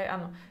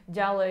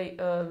ďalej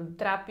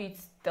trápiť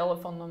s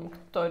telefónom,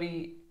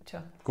 ktorý... Čo?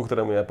 Ku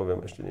ktorému ja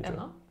poviem ešte niečo.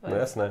 Ano? No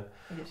jasné.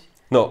 Ideš.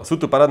 No, sú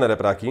tu parádne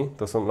repráky,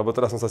 lebo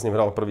teraz som sa s ním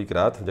hral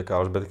prvýkrát, vďaka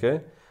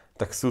Alžbetke.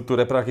 Tak sú tu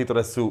repráky,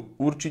 ktoré sú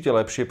určite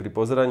lepšie pri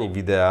pozeraní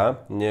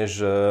videa,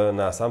 než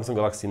na Samsung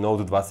Galaxy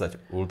Note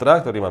 20 Ultra,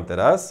 ktorý mám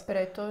teraz.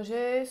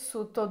 Pretože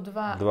sú to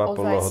dva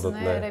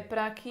ozajstné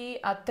repráky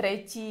a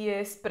tretí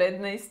je z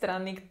prednej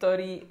strany,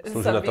 ktorý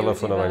slúži sa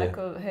využíva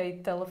ako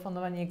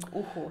telefonovanie k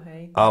uchu.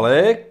 Hej.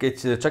 Ale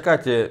keď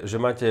čakáte, že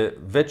máte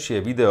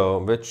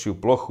väčšiu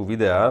plochu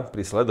videa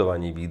pri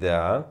sledovaní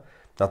videa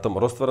na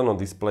tom roztvorenom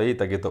displeji,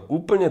 tak je to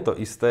úplne to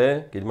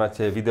isté, keď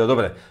máte video.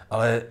 Dobre,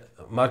 ale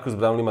Marcus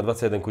Brownlee má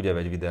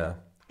 21:9 videa.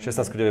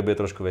 16:9 bude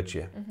trošku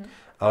väčšie.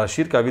 Ale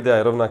šírka videa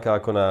je rovnaká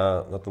ako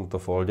na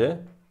tomto folde.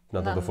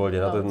 Na tomto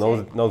folde, na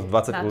Note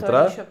 20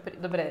 Ultra.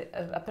 Dobre,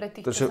 a pre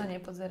tých, čo sa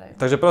nepozerajú.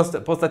 Takže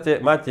v podstate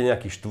máte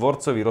nejaký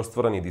štvorcový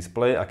roztvorený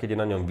displej a keď je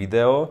na ňom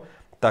video,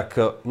 tak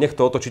nech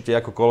to otočíte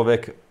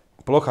akokoľvek.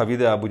 Plocha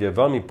videa bude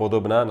veľmi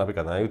podobná,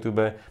 napríklad na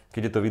YouTube,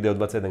 keď je to video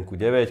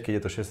 21:9, keď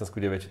je to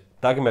 16:9,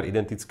 takmer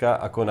identická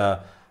ako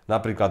na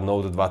napríklad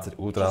Note 20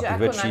 Ultra. Čiže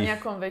ako na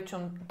nejakom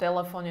väčšom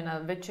telefóne,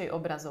 na väčšej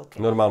obrazovke.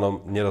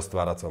 Normálnom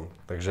neroztváracom.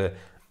 Takže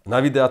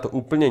na videa to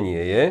úplne nie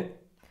je,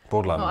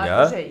 podľa mňa,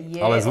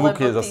 ale zvuk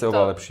je zase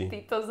oveľa lepší. Ty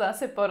to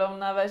zase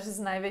porovnávaš s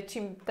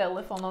najväčším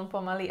telefónom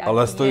pomaly, aký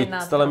ale stojí je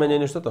na stále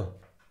menej než toto.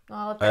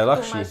 No ale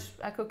tak tu máš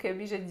ako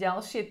keby, že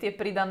ďalšie tie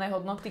pridané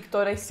hodnoty,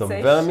 ktoré chceš. Som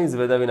veľmi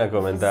zvedavý na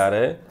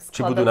komentáre, či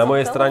budú na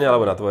mojej strane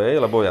alebo na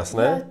tvojej, lebo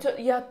jasné.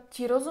 Ja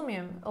ti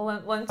rozumiem,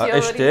 len ti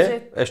hovorím,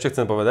 že... Ešte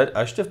chcem povedať,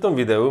 a ešte v tom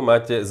videu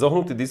máte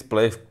zohnutý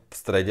displej v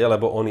strede,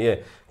 lebo on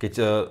je,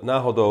 keď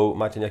náhodou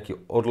máte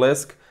nejaký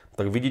odlesk,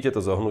 tak vidíte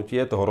to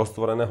zohnutie toho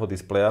roztvoreného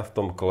displeja v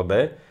tom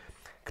klbe,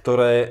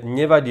 ktoré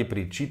nevadí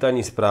pri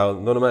čítaní správ,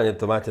 normálne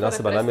to máte na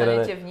seba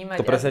namierené.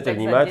 To prestanete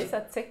vnímať.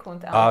 10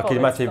 sekúnd, a keď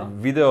máte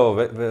video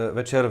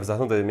večer v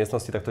zahnutej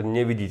miestnosti, tak to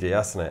nevidíte,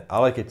 jasné.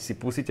 Ale keď si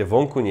pustíte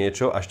vonku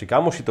niečo a ešte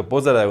kamoši to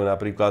pozerajú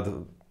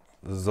napríklad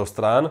zo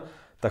strán,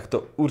 tak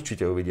to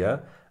určite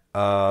uvidia.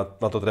 A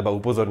na to treba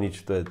upozorniť,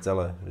 to je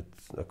celé.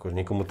 Ako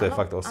niekomu to je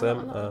fakt 8.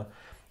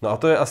 No a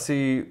to je asi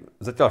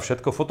zatiaľ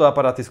všetko.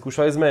 Fotoaparáty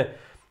skúšali sme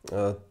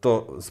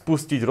to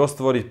spustiť,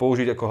 roztvoriť,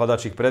 použiť ako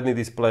hľadačík predný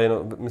displej.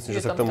 No, myslím,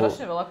 že sa k tomu...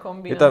 strašne veľa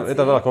kombinácií. Je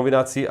tam veľa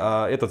kombinácií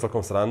a je to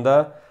celkom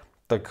sranda.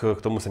 Tak k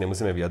tomu sa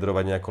nemusíme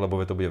vyjadrovať nejako,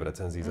 lebo to bude v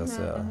recenzii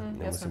zase a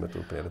nemusíme to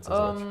úplne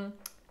recenzovať.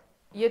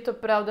 Je to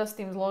pravda s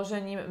tým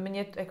zložením.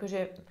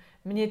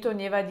 Mne to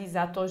nevadí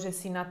za to, že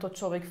si na to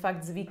človek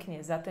fakt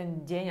zvykne za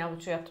ten deň,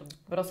 alebo čo ja to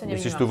proste nevnímam.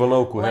 Myslíš tú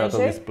vlnovku, na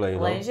tom displeji,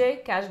 no?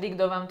 Lenže každý,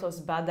 kto vám to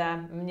zbadá,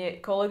 mne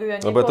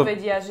kolegovia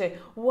nepovedia, že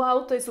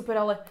wow, to je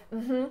super, ale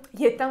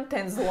je tam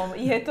ten zlom,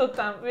 je to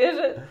tam, vieš,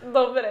 že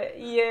dobre,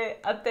 je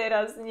a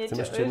teraz niečo.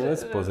 Chcem ešte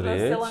dnes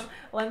pozrieť.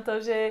 Len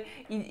to, že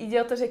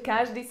ide o to, že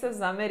každý sa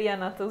zameria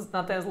na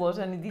ten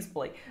zložený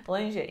displej.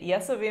 Lenže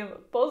ja sa viem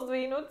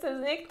pozdvihnúť cez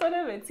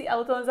niektoré veci,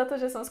 ale to len za to,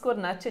 že som skôr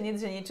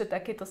nadšenec, že niečo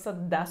takéto sa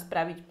dá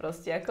spraviť proste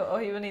proste, ako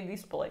ohýbený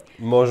displej.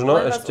 Možno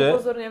len ešte. Vás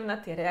upozorňujem na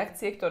tie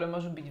reakcie, ktoré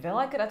môžu byť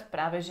veľakrát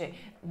práve, že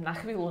na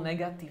chvíľu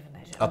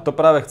negatívne. Že? A to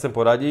práve chcem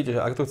poradiť, že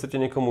ak to chcete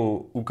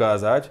niekomu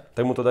ukázať,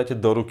 tak mu to dajte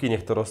do ruky,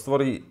 nech to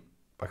roztvorí,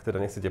 ak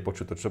teda nechcete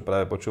počuť to, čo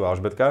práve počúva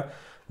Alžbetka,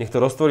 nech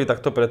to roztvorí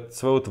takto pred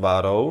svojou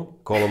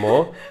tvárou,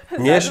 kolmo,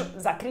 než...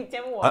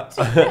 Zakryjte mu oči.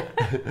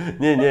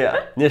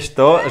 Než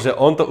to, že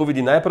on to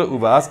uvidí najprv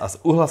u vás a z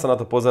uhla sa na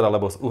to pozerá,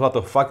 lebo z uhla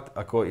to fakt,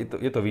 ako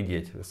je to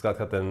vidieť.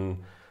 Skrátka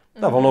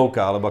tá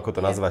vlnovka, alebo ako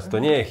to nazvať.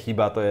 To nie je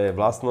chyba, to je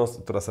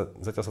vlastnosť, ktorá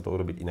zatiaľ sa to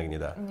urobiť inak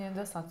nedá.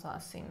 Nedá sa to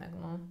asi inak,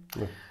 no.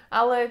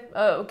 Ale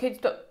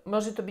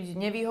môže to byť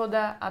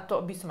nevýhoda a to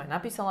by som aj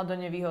napísala do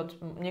nevýhod,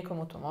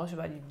 niekomu to môže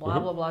vadiť,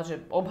 blablabla,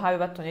 že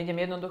obhajovať to nejdem.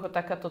 Jednoducho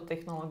takáto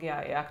technológia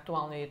je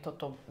aktuálne, je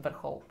toto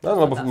vrchol. No,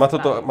 lebo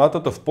má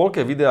toto v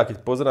polke videa,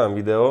 keď pozerám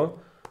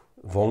video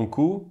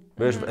vonku,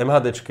 vieš, v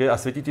MHDčke a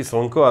svieti ti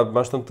slnko a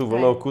máš tam tú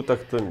vlnovku,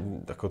 tak to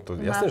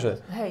jasné, že...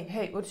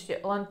 Hej, určite.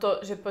 Len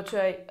to, že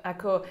počúvaj,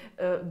 ako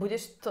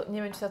budeš to,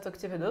 neviem, či sa to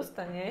k tebe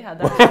dostane,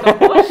 hádam ti to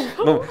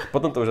pošlu. No,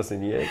 potom to už asi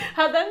nie.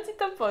 Hádam ti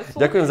to pošlu.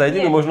 Ďakujem za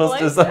jedinú možnosť,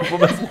 že sa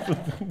vôbec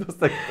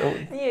dostať k tomu.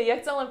 Nie,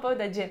 ja chcem len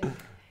povedať, že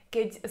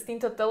keď s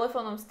týmto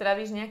telefónom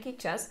stráviš nejaký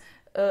čas,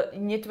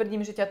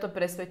 netvrdím, že ťa to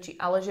presvedčí,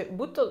 ale že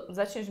buď to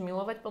začneš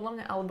milovať podľa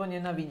mňa, alebo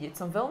nenávidieť.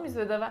 Som veľmi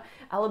zvedavá,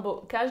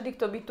 alebo každý,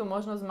 kto by tu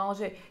možnosť mal,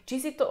 že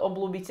či si to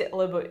obľúbite,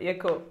 lebo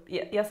ako,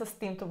 ja sa s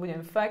týmto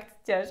budem fakt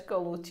ťažko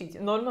lúčiť.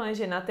 Normálne,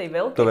 že na tej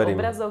veľkej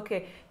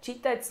obrazovke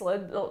čítať,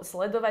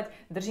 sledovať,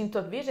 držím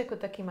to, vieš, ako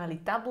taký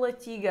malý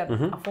tabletík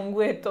a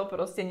funguje to,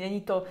 proste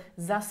není to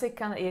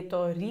zasekané, je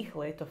to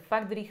rýchle, je to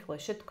fakt rýchle,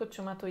 všetko,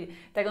 čo ma tu ide.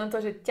 Tak len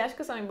to, že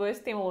ťažko sa mi bude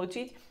s tým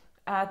lúčiť.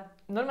 A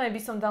normálne by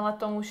som dala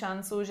tomu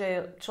šancu,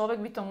 že človek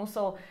by to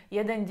musel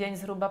jeden deň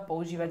zhruba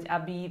používať,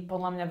 aby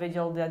podľa mňa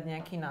vedel dať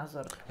nejaký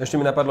názor.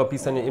 Ešte mi napadlo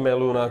písanie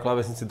e-mailu na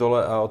klávesnici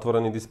dole a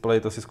otvorený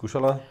displej, to si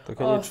skúšala?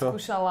 Také niečo?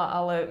 Skúšala,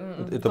 ale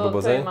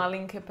to je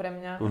malinké pre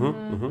mňa.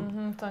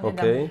 To nedám.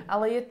 Okay.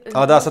 Ale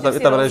dá sa tam,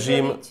 je tam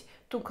režim.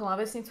 Tú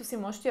klávesnicu si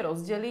môžete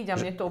rozdeliť a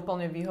mne to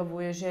úplne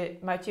vyhovuje, že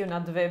máte ju na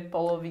dve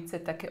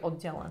polovice také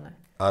oddelené.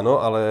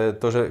 Áno, ale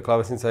to, že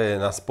klávesnica je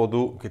na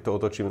spodu, keď to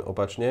otočím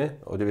opačne,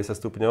 o 90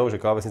 stupňov,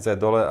 že klávesnica je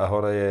dole a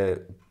hore je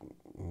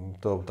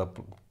to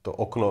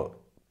okno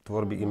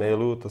tvorby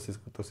e-mailu, to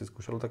si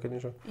skúšalo také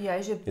niečo?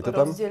 Že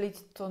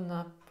rozdeliť to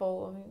na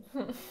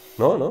polovicu.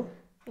 No.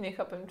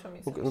 Nechápem, čo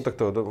myslíš. No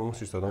tak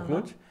musíš to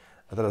odomknúť.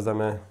 A teraz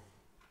dáme...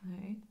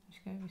 Hej,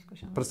 počkaj,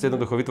 vyskúšam. Proste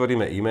jednoducho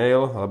vytvoríme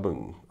e-mail,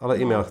 ale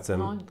e-mail chcem.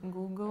 No,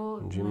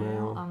 Google,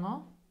 Gmail,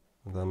 áno.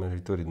 Dáme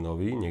vytvoriť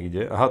nový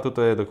niekde. Aha,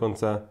 toto je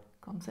dokonca...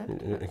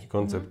 Nejaký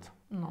koncept.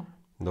 No.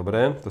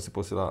 Dobre, to si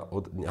posiela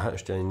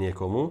ešte ani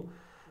niekomu.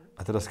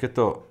 A teraz keď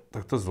to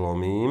takto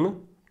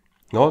zlomím,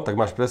 no tak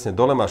máš presne,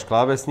 dole máš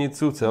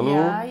klávesnicu celú.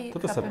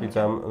 Toto sa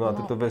pýtam, no a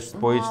ty to vieš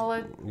spojiť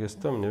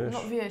gestom, nevieš?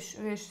 No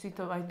vieš si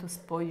to aj tu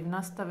spojiť v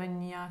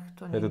nastaveniach,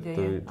 to niekde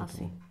je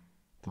asi.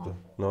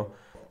 No.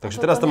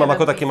 Takže teraz to mám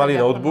ako taký malý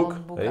notebook.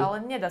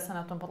 Ale nedá sa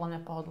na tom podľa mňa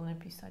pohodlne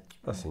písať.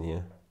 Asi nie.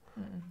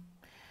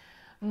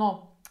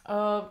 No.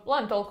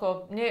 Len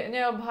toľko.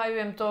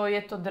 Neobhajujem to,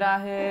 je to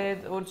drahé,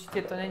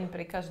 určite to není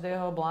pre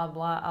každého,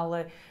 blá,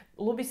 ale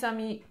ľúbi sa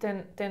mi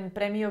ten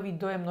prémiový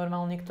dojem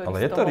normálne, ktorý z toho mám.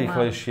 Ale je to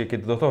rýchlejšie, keď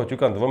do toho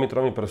ťukám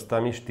 2-3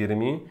 prstami,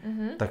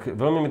 4, tak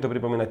veľmi mi to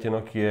pripomína tie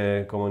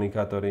Nokia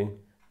komunikátory.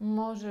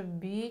 Môže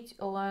byť,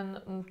 len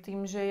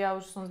tým, že ja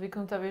už som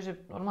zvyknutá, že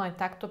normálne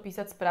takto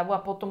písať správu a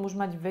potom už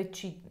mať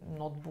väčší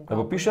notebook.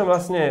 Lebo píšem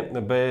vlastne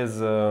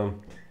bez...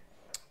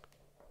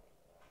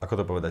 Ako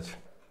to povedať?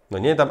 No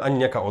nie je tam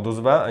ani nejaká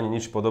odozva,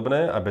 ani nič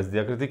podobné a bez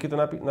diakritiky to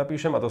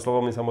napíšem a to slovo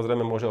mi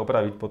samozrejme môže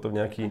opraviť potom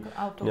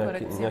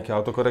nejaká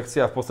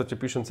autokorekcia a v podstate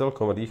píšem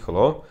celkom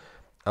rýchlo,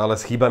 ale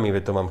s chybami,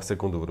 veď to mám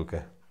sekundu v ruke.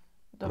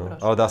 No,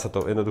 ale dá sa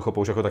to jednoducho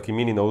použiť ako taký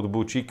mini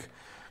notebookčík.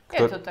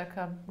 Je to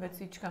taká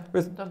vecička.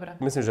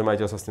 Dobre. Myslím, že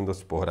majiteľ sa s tým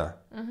dosť pohrá.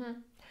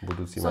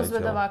 Som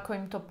zvedavá, ako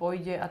im to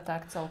pôjde a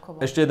tak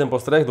celkovo. Ešte jeden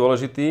postreh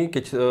dôležitý,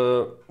 keď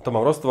to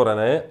mám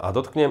roztvorené a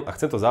dotknem a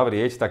chcem to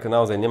zavrieť, tak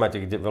naozaj nemáte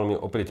kde veľmi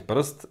oprieť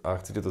prst a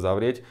chcete to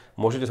zavrieť,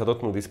 môžete sa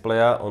dotknúť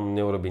displeja, on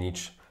neurobí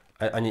nič.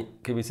 Ani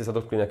keby ste sa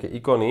dotkli nejaké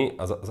ikony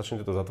a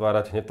začnete to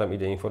zatvárať, hneď tam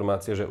ide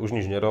informácia, že už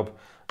nič nerob,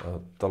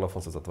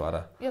 telefón sa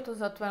zatvára. Ja to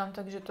zatváram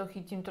tak, že to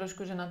chytím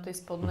trošku, že na tej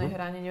spodnej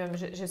hrane, neviem,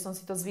 že som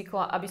si to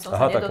zvykla, aby som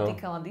sa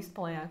nedotýkala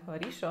displeja ako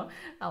Rišo,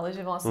 ale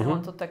že vlastne len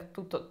to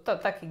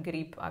taký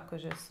grip,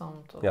 akože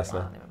som to...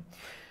 Jasné. Neviem.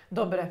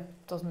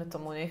 Dobre, to sme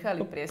tomu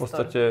nechali priestor. V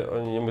podstate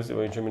oni nemusí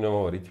o ničom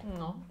inom hovoriť.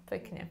 No,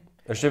 pekne.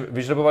 Ešte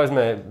vyžrebovali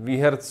sme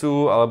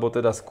výhercu, alebo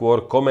teda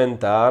skôr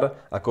komentár,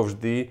 ako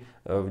vždy,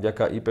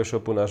 vďaka IP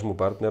Shopu nášmu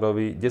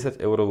partnerovi,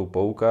 10-eurovú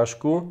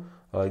poukážku.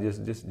 Ale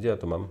kde ja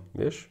to mám,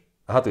 vieš?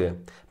 Aha, tu je.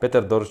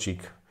 Peter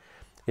Dorčík.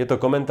 Je to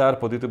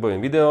komentár pod YouTubeovým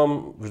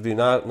videom, vždy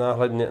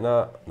náhledne,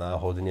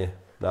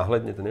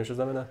 to neviem, čo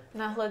znamená?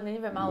 Náhledne,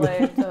 neviem,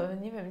 ale to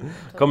neviem.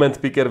 Comment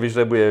picker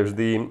vyžrebuje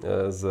vždy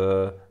z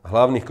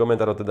hlavných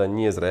komentárov, teda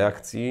nie z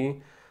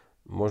reakcií.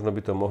 Možno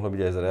by to mohlo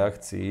byť aj z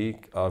reakcií,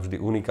 ale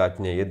vždy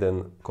unikátne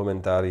jeden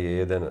komentár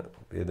je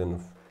jeden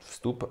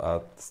vstup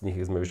a z nich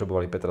sme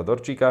vyšobovali Petra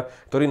Dorčíka,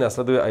 ktorý nás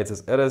sleduje aj cez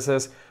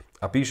RSS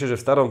a píše, že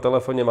v starom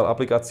telefóne mal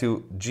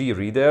aplikáciu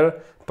G-Reader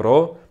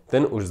Pro,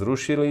 ten už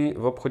zrušili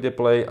v obchode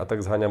Play a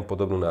tak zháňam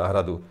podobnú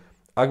náhradu.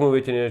 Ak mu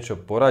viete niečo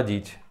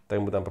poradiť,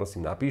 tak mu tam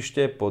prosím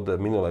napíšte pod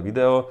minulé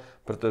video,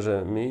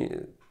 pretože my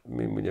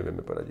mu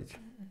nevieme poradiť.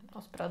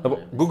 Lebo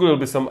googlil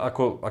by som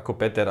ako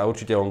Peter a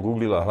určite on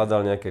googlil a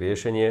hľadal nejaké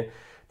riešenie,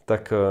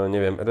 tak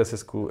neviem,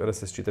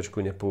 RSS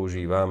čítačku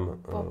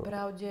nepoužívam.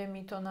 Popravde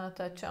my to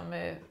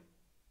natáčame,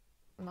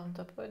 mám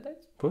to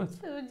povedať? Povedz.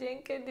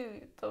 Deň, kedy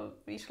to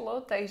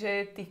vyšlo,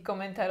 takže tých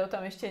komentárov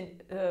tam ešte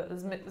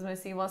sme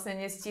si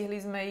vlastne nestihli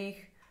sme ich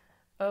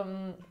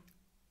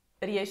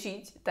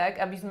riešiť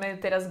tak, aby sme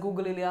teraz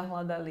googlili a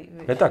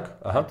hľadali. Vieš. Je tak?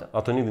 Aha, a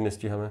to nikdy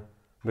nestíhame.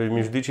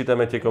 My vždy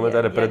čítame tie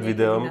komentáre pred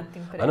videom. Ja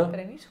niekedy nad tým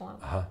premýšľam.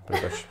 Aha,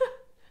 prepáč.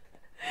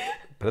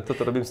 Preto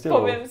to robím s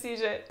tebou. Poviem si,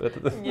 že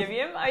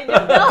neviem a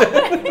idem ďalej.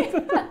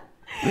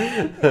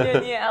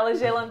 nie, ale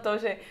že len to,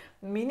 že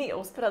mini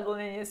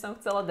ospravedlnenie som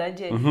chcela dať,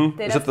 že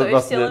teraz že to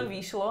ešte len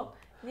vyšlo.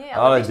 Nie,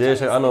 ale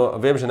áno,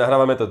 viem, že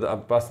nahrávame to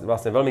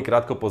vlastne veľmi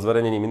krátko po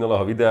zverejnení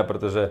minulého videa,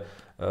 pretože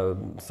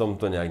som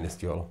to nejak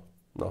nestihol.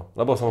 No,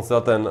 lebo som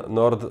chcel ten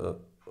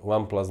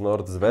OnePlus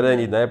Nord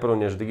zverejniť najprv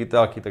než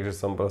digitálky, takže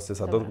som proste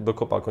sa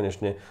dokopal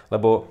konečne,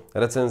 lebo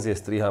recenzie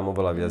strihám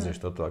oveľa viac než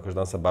toto, akože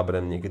tam sa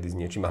babrem niekedy s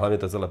niečím a hlavne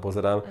to celé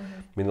pozerám.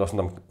 Minulo som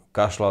tam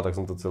kašľal, tak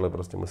som to celé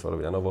proste musel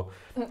robiť na novo.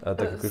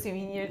 Si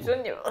mi niečo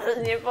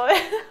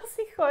nepovedal,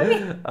 si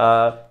chorý.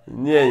 A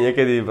nie,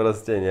 niekedy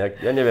proste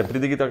nejak, ja neviem,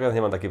 pri digitálkach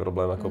nemám taký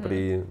problém ako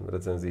pri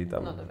recenzii,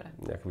 tam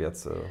nejak viac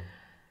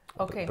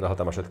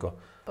prehľadám všetko.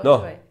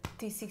 Počúvaj,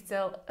 ty si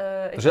chcel...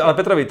 Ale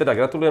Petrovi teda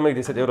gratulujeme k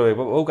 10 eurovej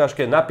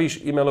poukážke.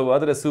 Napíš e-mailovú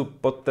adresu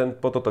pod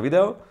toto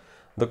video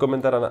do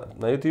komentára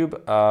na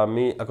YouTube a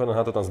my ako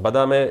na to tam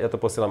zbadáme, ja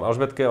to posielam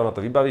Alžbetke, ona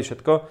to vybaví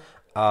všetko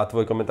a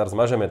tvoj komentár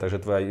zmažeme,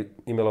 takže tvoja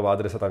e-mailová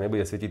adresa tam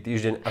nebude svietiť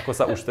týždeň, ako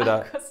sa už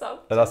teda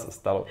raz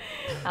stalo.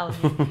 Ale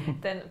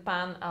ten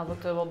pán, alebo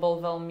to bol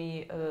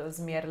veľmi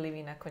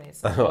zmierlivý nakoniec.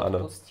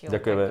 Áno,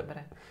 ďakujeme.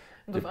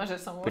 Dúfam, že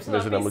som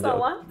už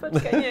napísala.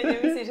 Počkaj,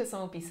 nemyslíš, že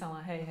som mu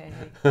písala. Hej.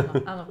 No,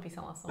 áno,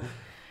 písala som.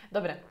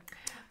 Dobre.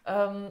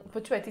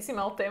 Počúvaj, ty si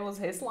mal tému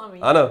s heslami.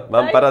 Áno,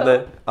 mám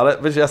paradé. Ale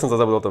vieš, ja som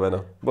zabudol to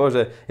meno.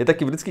 Bože, je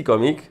taký britský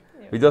komik.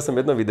 Videl som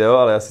jedno video,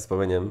 ale ja si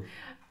spomeniem.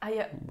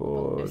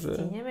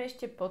 Stihneme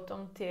ešte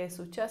potom tie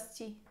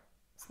súčasti?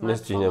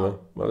 Nestihneme.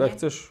 Ale ak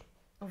chceš.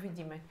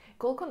 Uvidíme.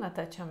 Koľko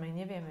natáčame?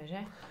 Nevieme,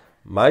 že?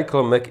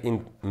 Michael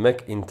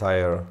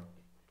McIntyre.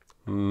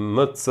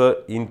 M.C.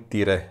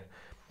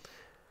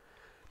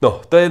 No,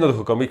 to je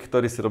jednoducho komik,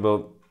 ktorý si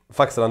robil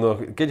fakt srandu.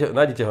 Keď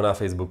nájdete ho na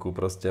Facebooku,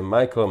 proste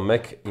Michael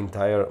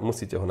McIntyre,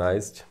 musíte ho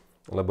nájsť,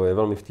 lebo je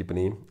veľmi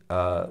vtipný.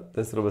 A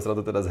ten si robil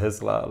srandu teda z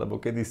hesla,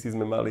 lebo kedysi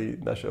sme mali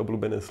naše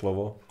obľúbené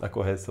slovo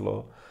ako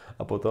heslo.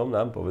 A potom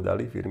nám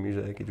povedali firmy,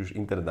 že keď už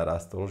internet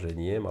narastol, že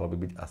nie, malo by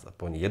byť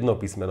aspoň jedno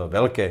písmeno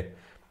veľké.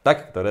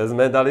 Tak, ktoré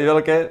sme dali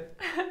veľké?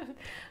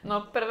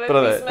 No prvé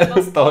písmeno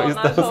z toho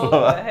nášho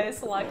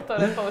hesla,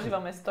 ktoré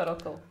používame 100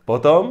 rokov.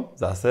 Potom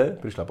zase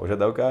prišla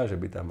požiadavka, že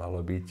by tam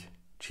malo byť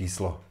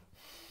číslo.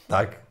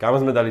 Tak, kam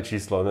sme dali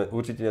číslo?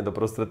 Určite nie do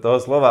prostred toho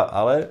slova,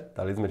 ale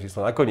dali sme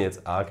číslo nakoniec.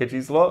 A aké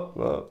číslo?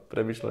 No,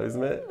 premýšľali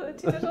sme.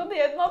 Čítaš od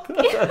jednotky.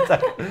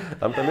 Tak,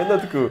 mám tam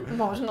jednotku.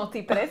 Možno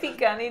tí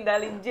prefíkaní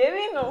dali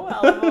 9,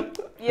 alebo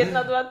 1,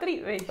 2,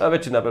 3, vieš. A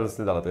väčšina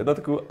proste dala tú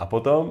jednotku a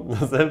potom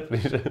zase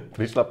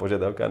prišla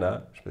požiadavka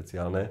na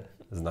špeciálne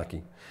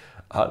znaky.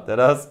 A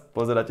teraz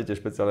pozeráte tie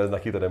špeciálne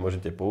znaky, ktoré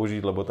môžete použiť,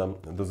 lebo tam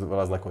dosť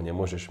veľa znakov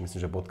nemôžeš. Myslím,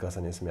 že bodka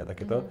sa nesmie a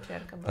takéto.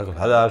 Tak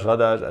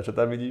hľadáš a čo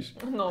tam vidíš?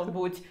 No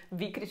buď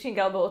výkričník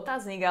alebo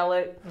otáznik,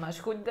 ale máš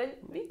chuť dať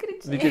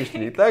výkričník.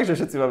 Výkričník. Takže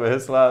všetci máme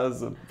heslá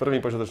s prvým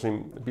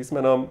počiatočným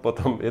písmenom,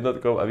 potom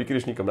jednotkou a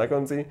výkričníkom na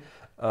konci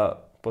a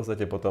v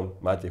podstate potom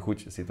máte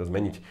chuť si to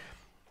zmeniť.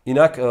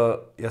 Inak,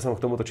 ja som k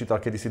tomuto čítal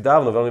kedysi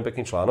dávno veľmi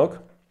pekný článok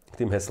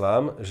k tým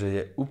heslám, že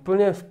je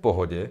úplne v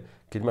pohode,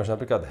 keď máš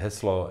napríklad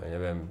heslo, ja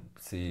neviem,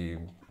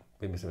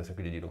 vymyslíme si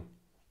nejakú dedinu.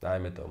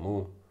 Dajme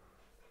tomu.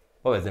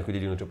 Povedz nejakú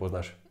dedinu, čo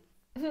poznáš.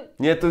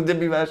 Nie, tu kde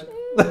bývaš?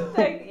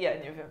 Tak ja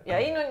neviem.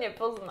 Ja inú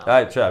nepoznám.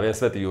 Aj, čo ja viem,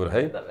 Svätý Jur,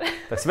 hej? Dobre.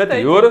 Tak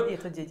Svätý Jur...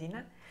 Je to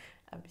dedina?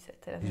 Aby sa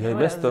teraz je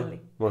mesto,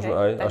 možno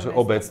aj až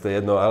obec, to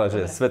je jedno, ale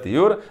že Svätý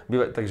Jur,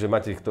 takže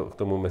máte k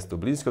tomu mestu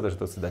blízko, takže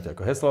to si dáte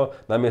ako heslo.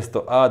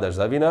 Namiesto A dáš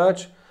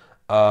zavináč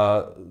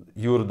a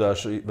Jur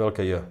dáš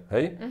veľké J,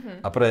 hej?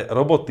 A pre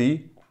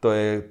roboty to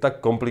je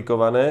tak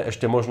komplikované,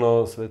 ešte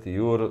možno Svätý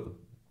Jur,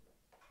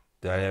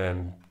 ja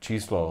neviem,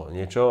 číslo,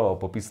 niečo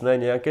popisné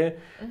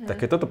nejaké, tak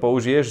keď toto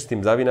použiješ s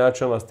tým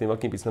zavináčom a s tým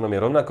veľkým písmenom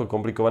je rovnako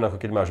komplikované,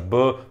 ako keď máš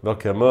B,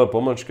 veľké M,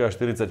 pomlčka,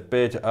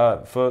 45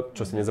 a F,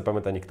 čo si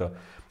nezapamätá nikto.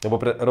 Lebo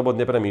robot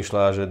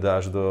nepremýšľa, že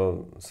dáš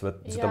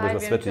že tam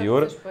budeš na Svätý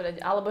Jur.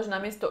 Alebo že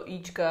namiesto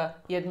Ička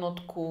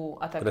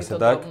jednotku a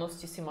takéto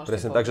drobnosti si môžete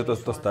presne tak, že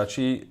to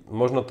stačí.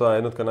 Možno tá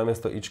jednotka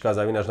namiesto Ička,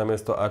 zavináč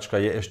namiesto Ačka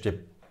je ešte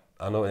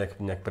áno,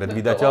 nejak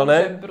predvídateľné.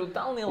 To je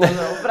brutálny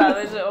level,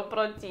 práve že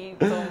oproti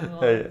tomu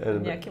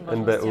nejakým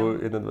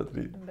NBU 1,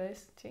 2,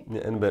 3. Či?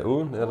 Nie,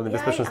 NBU, Národný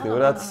bezpečnostný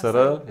úrad,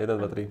 SR 1,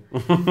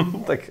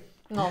 2, 3. Tak,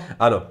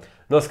 áno.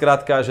 No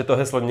skrátka, že to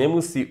heslo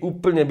nemusí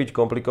úplne byť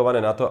komplikované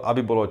na to,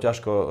 aby bolo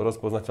ťažko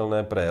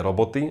rozpoznateľné pre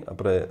roboty a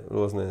pre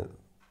rôzne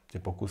tie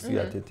pokusy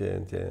a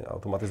tie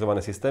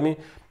automatizované systémy.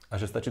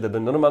 A že stačí dať do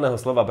normálneho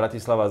slova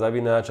Bratislava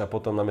zavináč a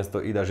potom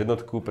namiesto i dáš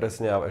jednotku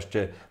presne a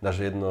ešte dáš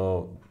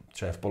jedno,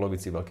 čo je v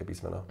polovici veľké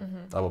písmeno.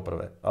 Alebo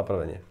prvé. A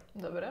prvé nie.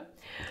 Dobre.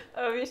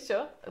 Víš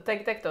čo?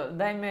 Takto,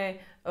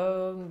 dajme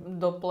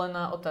do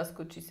plena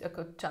otázku, či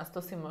ako často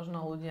si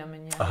možno ľudia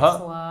menia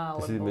hesla.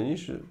 Ty si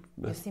meníš?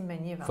 Ja si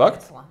menívam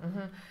hesla.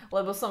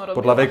 Lebo som robila...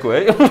 Podľa veku,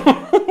 hej?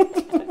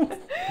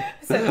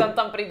 Sem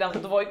tam pridám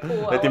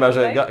 2. Ty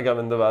máš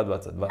Gavendová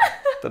 22.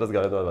 Teraz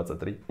Gavendová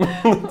 23.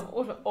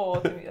 Už,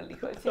 ty mi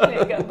lichočí.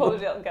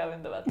 Bohužiaľ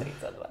Gavendová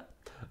 32.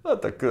 No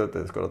tak to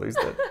je skoro to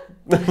isté.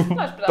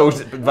 Máš pravdu. To už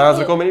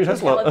 12 rokov meníš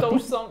heslo. Ale to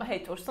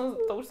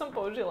už som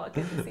použila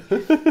kedysi.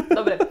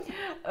 Dobre,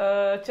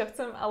 čo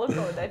chcem ale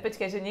povedať,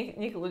 počkaj, že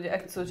nech ľudia,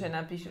 ak chcú, že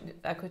napíšu,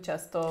 ako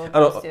často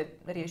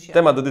riešia.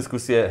 Téma do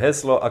diskusie,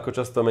 heslo, ako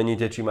často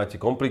meníte, či máte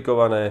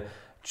komplikované,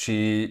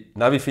 či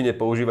na Wi-Fi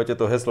používate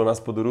to heslo na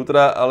spodu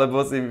rútra,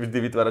 alebo si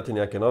vždy vytvárate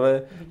nejaké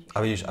nové.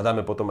 A vidíš, a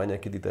dáme potom aj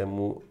nejaký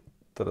tému,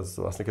 teraz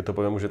vlastne keď to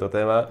poviem, už je to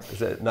téma,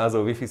 že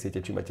názov Wi-Fi siete,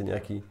 či máte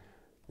nejaký.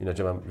 Ináč,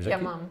 ja mám. Ja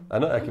mám.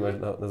 Áno, aký máš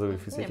názov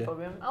Wi-Fi siete?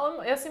 Nepoviem,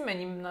 ale ja si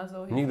mením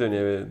názov. Nikto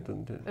nevie.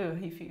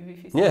 Wi-Fi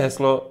siete. Nie,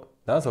 heslo,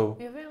 názov.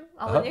 Ja viem,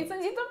 ale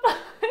nechcem ti to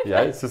povedať. Ja,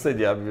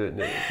 susedia,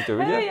 ti to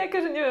vidia? Hej,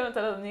 akože neviem,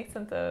 teraz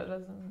nechcem to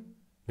rozumieť.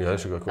 Ja,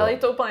 ako... Ale je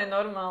to úplne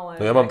normálne.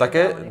 No ja mám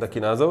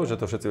taký názov,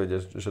 že to všetci vedia,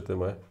 že to je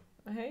moje.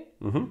 Hej?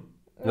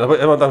 No,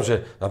 ja mám tam,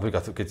 že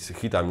napríklad keď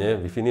chytám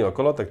Wi-Fi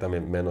okolo, tak tam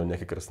je meno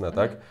nejaké krstné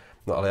tak.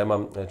 No ale ja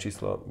mám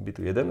číslo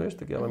bytu 1, vieš,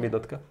 tak ja mám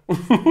jednotka.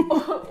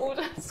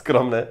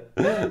 Skromné.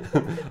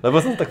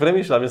 Lebo som tak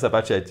premýšľal, mne sa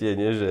páči aj tie,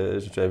 nie,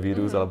 že čo je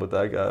vírus alebo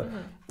tak. A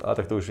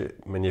tak to už je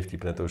menej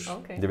vtipné, to už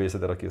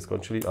 90. roky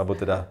skončili, alebo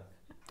teda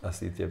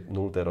asi tie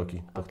 0.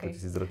 roky tohto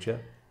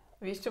tisícročia.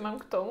 Vieš, čo mám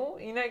k tomu?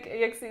 Inak,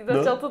 jak si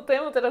začal tú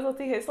tému teraz o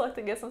tých heslách,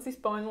 tak ja som si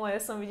spomenula, ja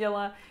som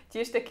videla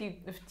tiež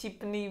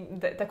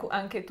takú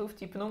anketu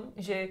vtipnú,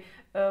 že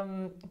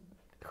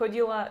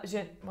chodila,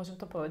 že... Môžem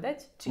to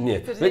povedať? Či nie.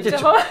 Viete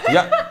čo?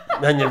 Ja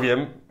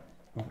neviem.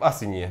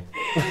 Asi nie.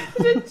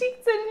 Že či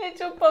chceš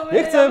niečo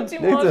povedať, či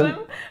môžem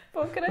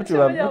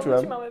pokračovať, alebo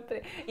či máme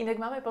Inak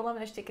máme podľa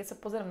mňa ešte, keď sa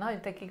pozerám na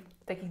takých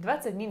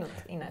 20 minút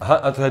ináč.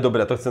 Aha, a to je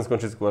dobré, to chcem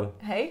skončiť skôr.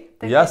 Hej?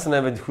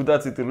 Jasné, veď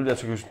chudáci tí ľudia,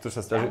 čo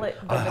sa sťažujú.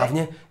 Ale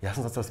hlavne, ja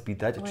som sa chcel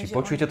spýtať, či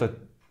počujete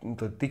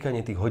to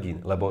týkanie tých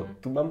hodín, lebo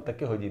tu mám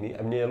také hodiny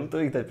a mne je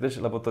ľúto ich dať preč,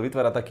 lebo to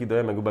vytvára taký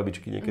dojem, ako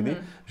babičky niekedy,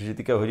 že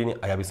týkajú hodiny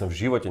a ja by som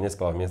v živote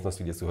nespal v miestnosti,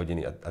 kde sú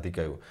hodiny a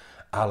týkajú.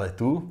 Ale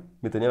tu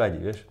mi to nevadí,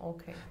 vieš?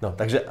 Okay. No,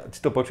 takže či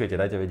to počujete,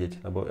 dajte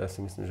vedieť, lebo ja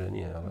si myslím, že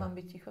nie. Ale... Mám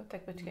byť ticho?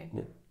 Tak počkej.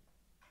 Nie.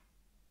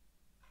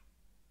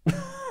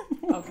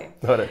 Okay.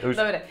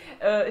 Dobre.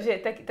 Že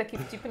taký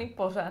vtipný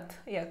pořad,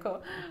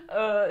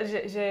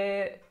 že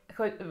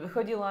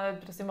chodila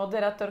proste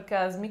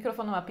moderátorka s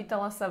mikrofónom a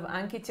pýtala sa v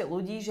ankete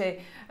ľudí,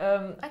 že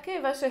aké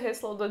je vaše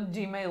heslo do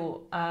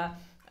Gmailu a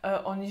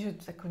oni,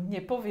 že ako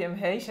nepoviem,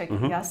 hej, však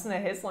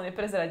jasné heslo,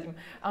 neprezradím.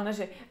 A ona,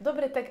 že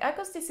dobre, tak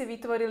ako ste si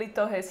vytvorili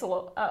to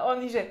heslo? A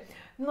oni, že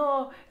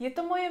no, je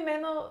to moje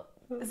meno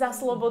za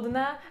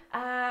Slobodná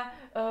a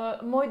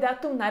môj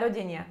dátum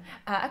narodenia.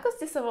 A ako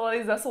ste sa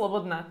volali za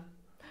Slobodná?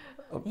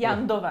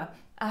 Jandova.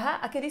 Aha,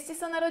 a kedy ste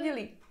sa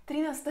narodili?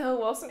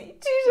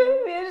 13.8. Čiže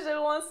vieš, že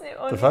vlastne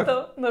oni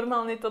to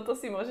normálne toto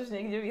si môžeš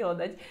niekde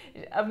vyhľadať.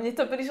 A mne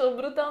to prišlo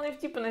brutálne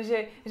vtipné,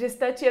 že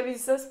stačí, aby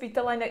si sa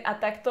spýtala inak. A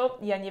takto,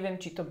 ja neviem,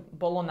 či to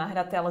bolo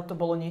nahraté, ale to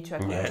bolo niečo,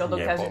 ako čo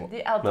dokáže.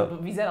 Ale to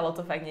vyzeralo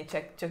to fakt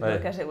niečo, čo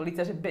dokáže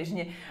ulica, že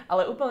bežne.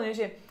 Ale úplne,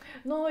 že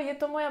no, je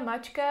to moja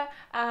mačka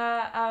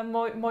a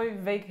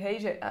môj vek, hej,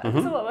 že a ako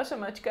sa volá vaša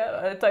mačka?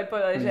 To aj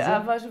povedali, že a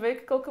váš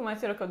vek, koľko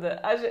máte rokov?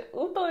 A že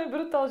úplne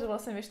brutál, že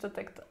vlastne vieš to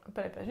takto.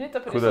 Prepáč, mne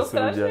to prišlo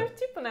strašne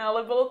vtipné,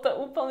 ale bolo to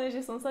úplne,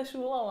 že som sa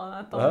šúlala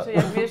na tom, že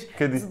jak vieš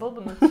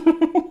zblbnúť.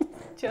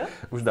 Čo?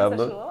 Už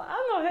dávno?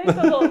 Áno, hej,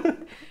 to bolo,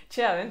 čo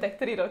ja viem, tak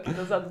 3 roky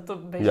dozadu to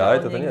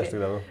bežalo niekde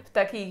v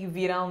takých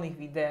virálnych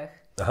videách.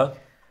 Aha.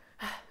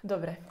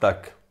 Dobre.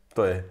 Tak.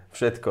 To je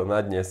všetko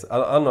na dnes.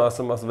 Ale áno, ja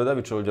som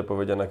zvedavý, čo ľudia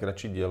povedia na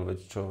kratší diel, veď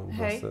čo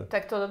hej, zase...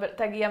 tak to dobre.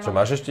 Tak ja čo,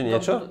 máš ešte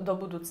niečo? Do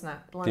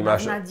budúcna. Len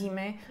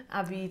nadíme,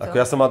 aby to...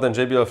 Ako ja som mal ten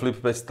JBL Flip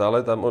 5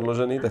 stále tam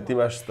odložený, tak ty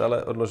máš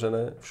stále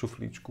odložené v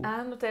šuflíčku.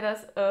 Áno,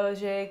 teraz,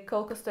 že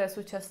koľko stoja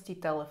súčasti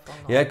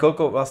telefónov?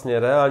 Koľko vlastne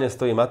reálne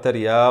stojí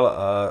materiál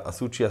a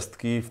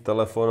súčiastky v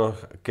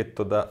telefónoch, keď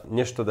to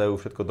než to dajú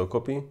všetko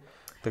dokopy.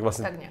 Tak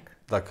vlastne... Tak nejak.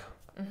 Tak,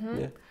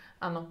 nie?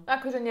 Áno,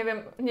 akože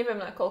neviem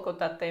na koľko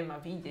tá téma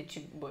vyjde,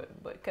 či bude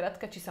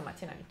krátka, či sa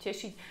máte na ňu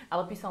tešiť,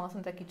 ale písala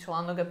som taký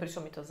článok a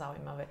prišlo mi to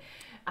zaujímavé.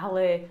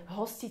 Ale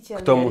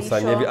hostiteľ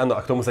Áno, a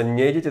k tomu sa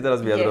nejdete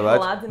teraz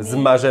vyjadrovať.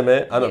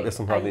 Zmažeme, áno, ja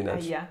som hladný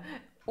náč.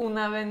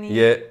 Unavený.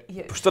 Je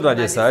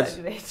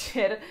 14:10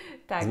 večer,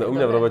 Tak, sme u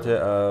mňa v robote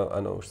a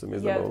áno, už som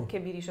ísť domov.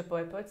 Keby Ríšo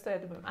povie, povedz to, ja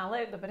to poviem,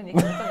 ale dobre,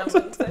 nechcem to na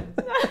budúce.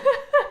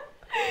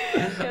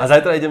 A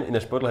zajtra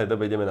ináč po dlhej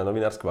dobe ideme na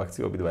novinárskú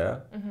akciu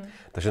obidvaja.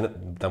 Takže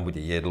tam bude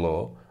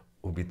jedlo,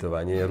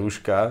 ubytovanie,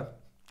 hruška.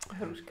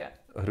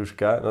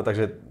 No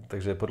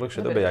takže po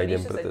dlhšej dobe ja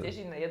idem. Ríšo sa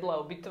teší na jedlo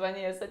a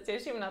ubytovanie, ja sa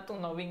teším na tú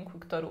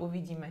novinku, ktorú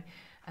uvidíme.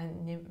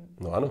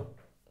 No áno.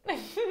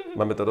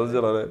 Máme to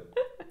rozdelené.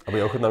 A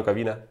bude ochutnávka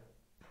vína.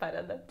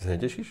 Paráda. Ty sa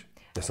netešíš?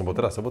 Ja som bol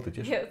teraz sobotu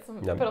tiež. Ja som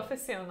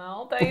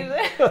profesionál, takže...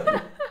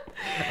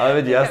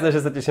 Ale veď jasné, že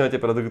sa teším na tie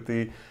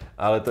produkty,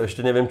 ale to ešte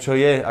neviem, čo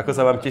je. Ako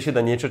sa mám tešiť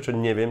na niečo, čo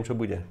neviem, čo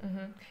bude.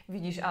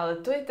 Vidíš, ale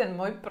to je ten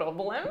môj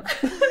problém.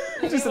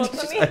 Že sa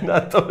tešíš aj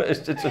na to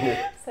ešte, čo nie.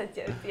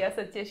 Ja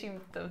sa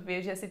teším,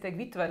 vieš, ja si tak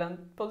vytváram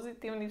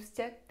pozitívny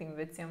vzťah k tým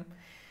veciam.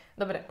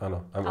 Dobre,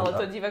 áno, ale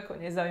to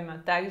divákov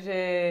nezaujíma. Takže...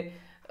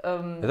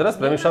 ja teraz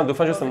premýšľam,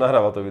 dúfam, že som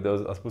nahrával to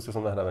video a spustil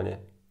som nahrávanie.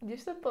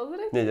 Ideš sa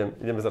pozrieť? Nejdem,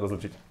 ideme sa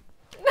rozlučiť.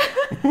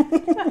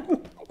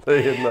 To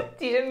je jedno.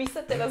 Čiže my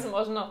sa teraz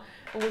možno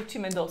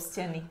lúčime do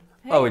steny.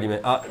 Hej? A uvidíme.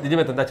 A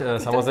ideme tam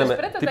dať samozrejme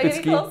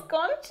typicky... tak rýchlo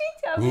skončiť?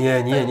 Nie.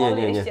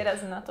 Ešte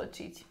raz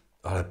natočiť.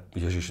 Ale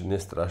Ježiš,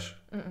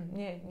 nestraš.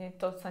 Nie,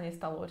 to sa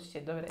nestalo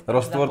určite. Dobre.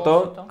 Roztvor to.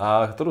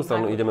 A ktorú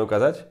stranu ideme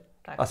ukázať?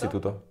 Takto? Asi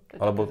túto.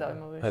 Alebo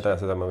hej, tá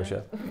je zaujímavejšia.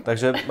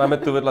 Takže máme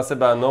tu vedľa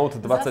seba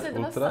Note 20 Zase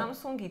Ultra. Zase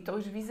Samsungy, to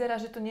už vyzerá,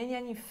 že to nie je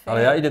ani fake. Ale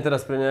ja idem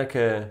teraz pre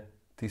nejaké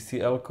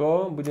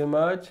TCL-ko, budem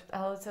mať.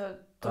 Ale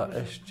to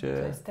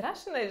je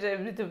strašné, že...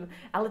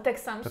 Ale tak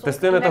Samsung...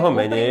 Testujeme toho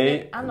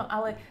menej. Áno,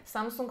 ale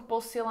Samsung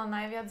posiela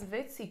najviac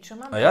vecí. Čo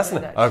mám povedať? A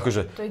jasné, a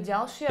akože... To je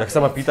ďalšia vec. Jak sa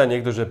ma pýta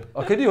niekto, že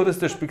a kedy ho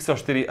testuješ Pixel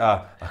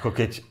 4a? Ako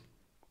keď...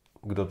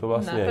 Kto to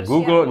vlastne je?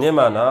 Google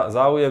nemá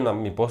záujem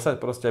mi poslať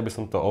proste, aby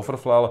som to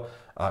offerflal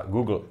a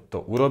Google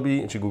to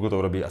urobí, či Google to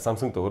urobí a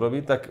Samsung to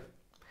urobí, tak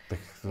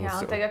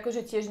tak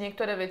akože tiež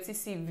niektoré veci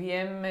si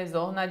vieme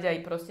zohnať aj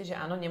proste, že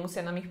áno,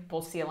 nemusia nám ich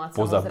posielať,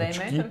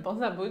 samozrejme.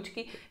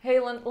 Pozabučky.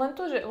 Hej, len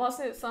to, že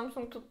vlastne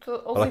Samsung to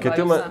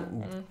ozývajú sa.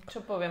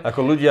 Čo poviem?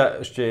 Ako ľudia,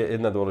 ešte je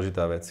jedna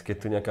dôležitá vec. Keď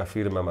tu nejaká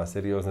firma má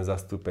seriózne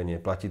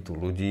zastúpenie, platí tu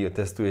ľudí,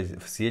 testuje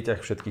v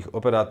sieťach všetkých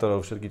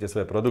operátorov, všetky tie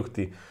svoje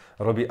produkty,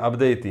 robí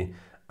updaty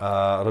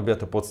a robia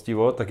to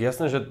poctivo, tak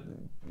jasné, že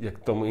ja k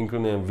tomu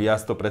inklinujem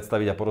viac to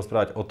predstaviť a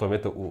porozprávať o tom,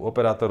 je to u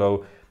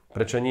operátorov.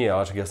 Prečo nie?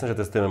 Ale však jasné,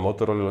 že testujeme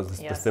Motorola,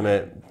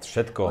 testujeme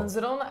všetko. Len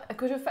zrovna,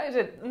 akože fakt,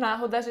 že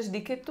náhoda, že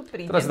vždy, keď tu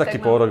prídem... Teraz je taký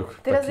pôrok.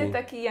 Teraz je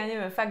taký, ja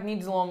neviem, fakt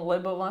nič zlom,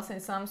 lebo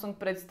vlastne Samsung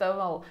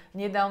predstavoval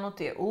nedávno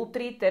tie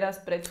Ultry, teraz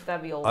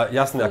predstavil a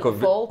jasné, ako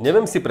Fold.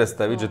 Neviem si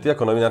predstaviť, že ty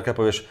ako novinárka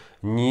povieš,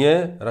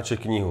 nie,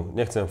 radšej knihu,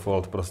 nechcem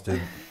Fold, proste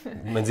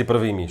medzi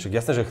prvými. Však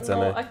jasné, že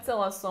chceme. No a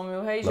chcela som ju,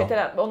 hej, že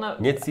teda ona...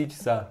 Necíť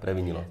sa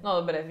previnilo.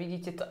 No dobre,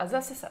 vidíte to. A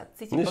zase sa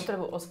cítim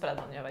potrebu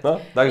ospravedlňovať.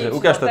 No, takže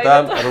ukáž to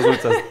tam a rozľúď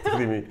sa s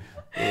tými...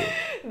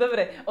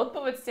 Dobre,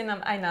 odpovedzte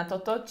nám aj na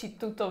toto, či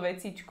túto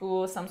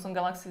vecičku Samsung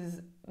Galaxy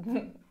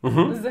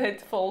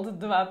Z Fold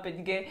 2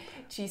 5G,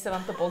 či sa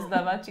vám to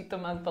pozdáva, či to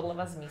má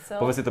podľa vás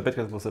zmysel. Povedz si to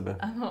 5-krát po sebe.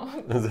 Áno,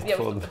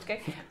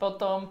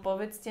 Potom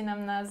povedzte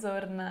nám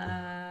názor na...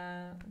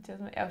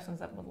 Ja už som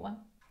zabudla.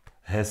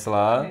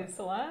 Hesla.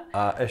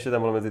 A ešte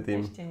tam bolo medzi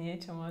tým? Ešte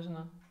niečo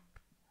možno.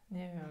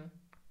 Neviem.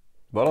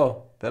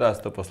 Bolo? Teraz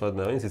to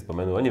posledné. Oni si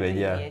spomenú, oni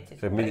vedia. Viete,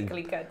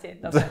 preklikáte.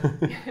 Dobre.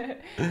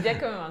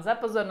 Ďakujem vám za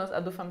pozornosť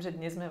a dúfam, že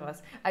dnes sme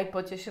vás aj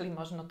potešili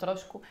možno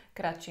trošku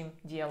kratším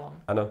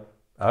dielom. Áno.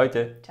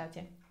 Ahojte.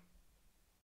 Čaute.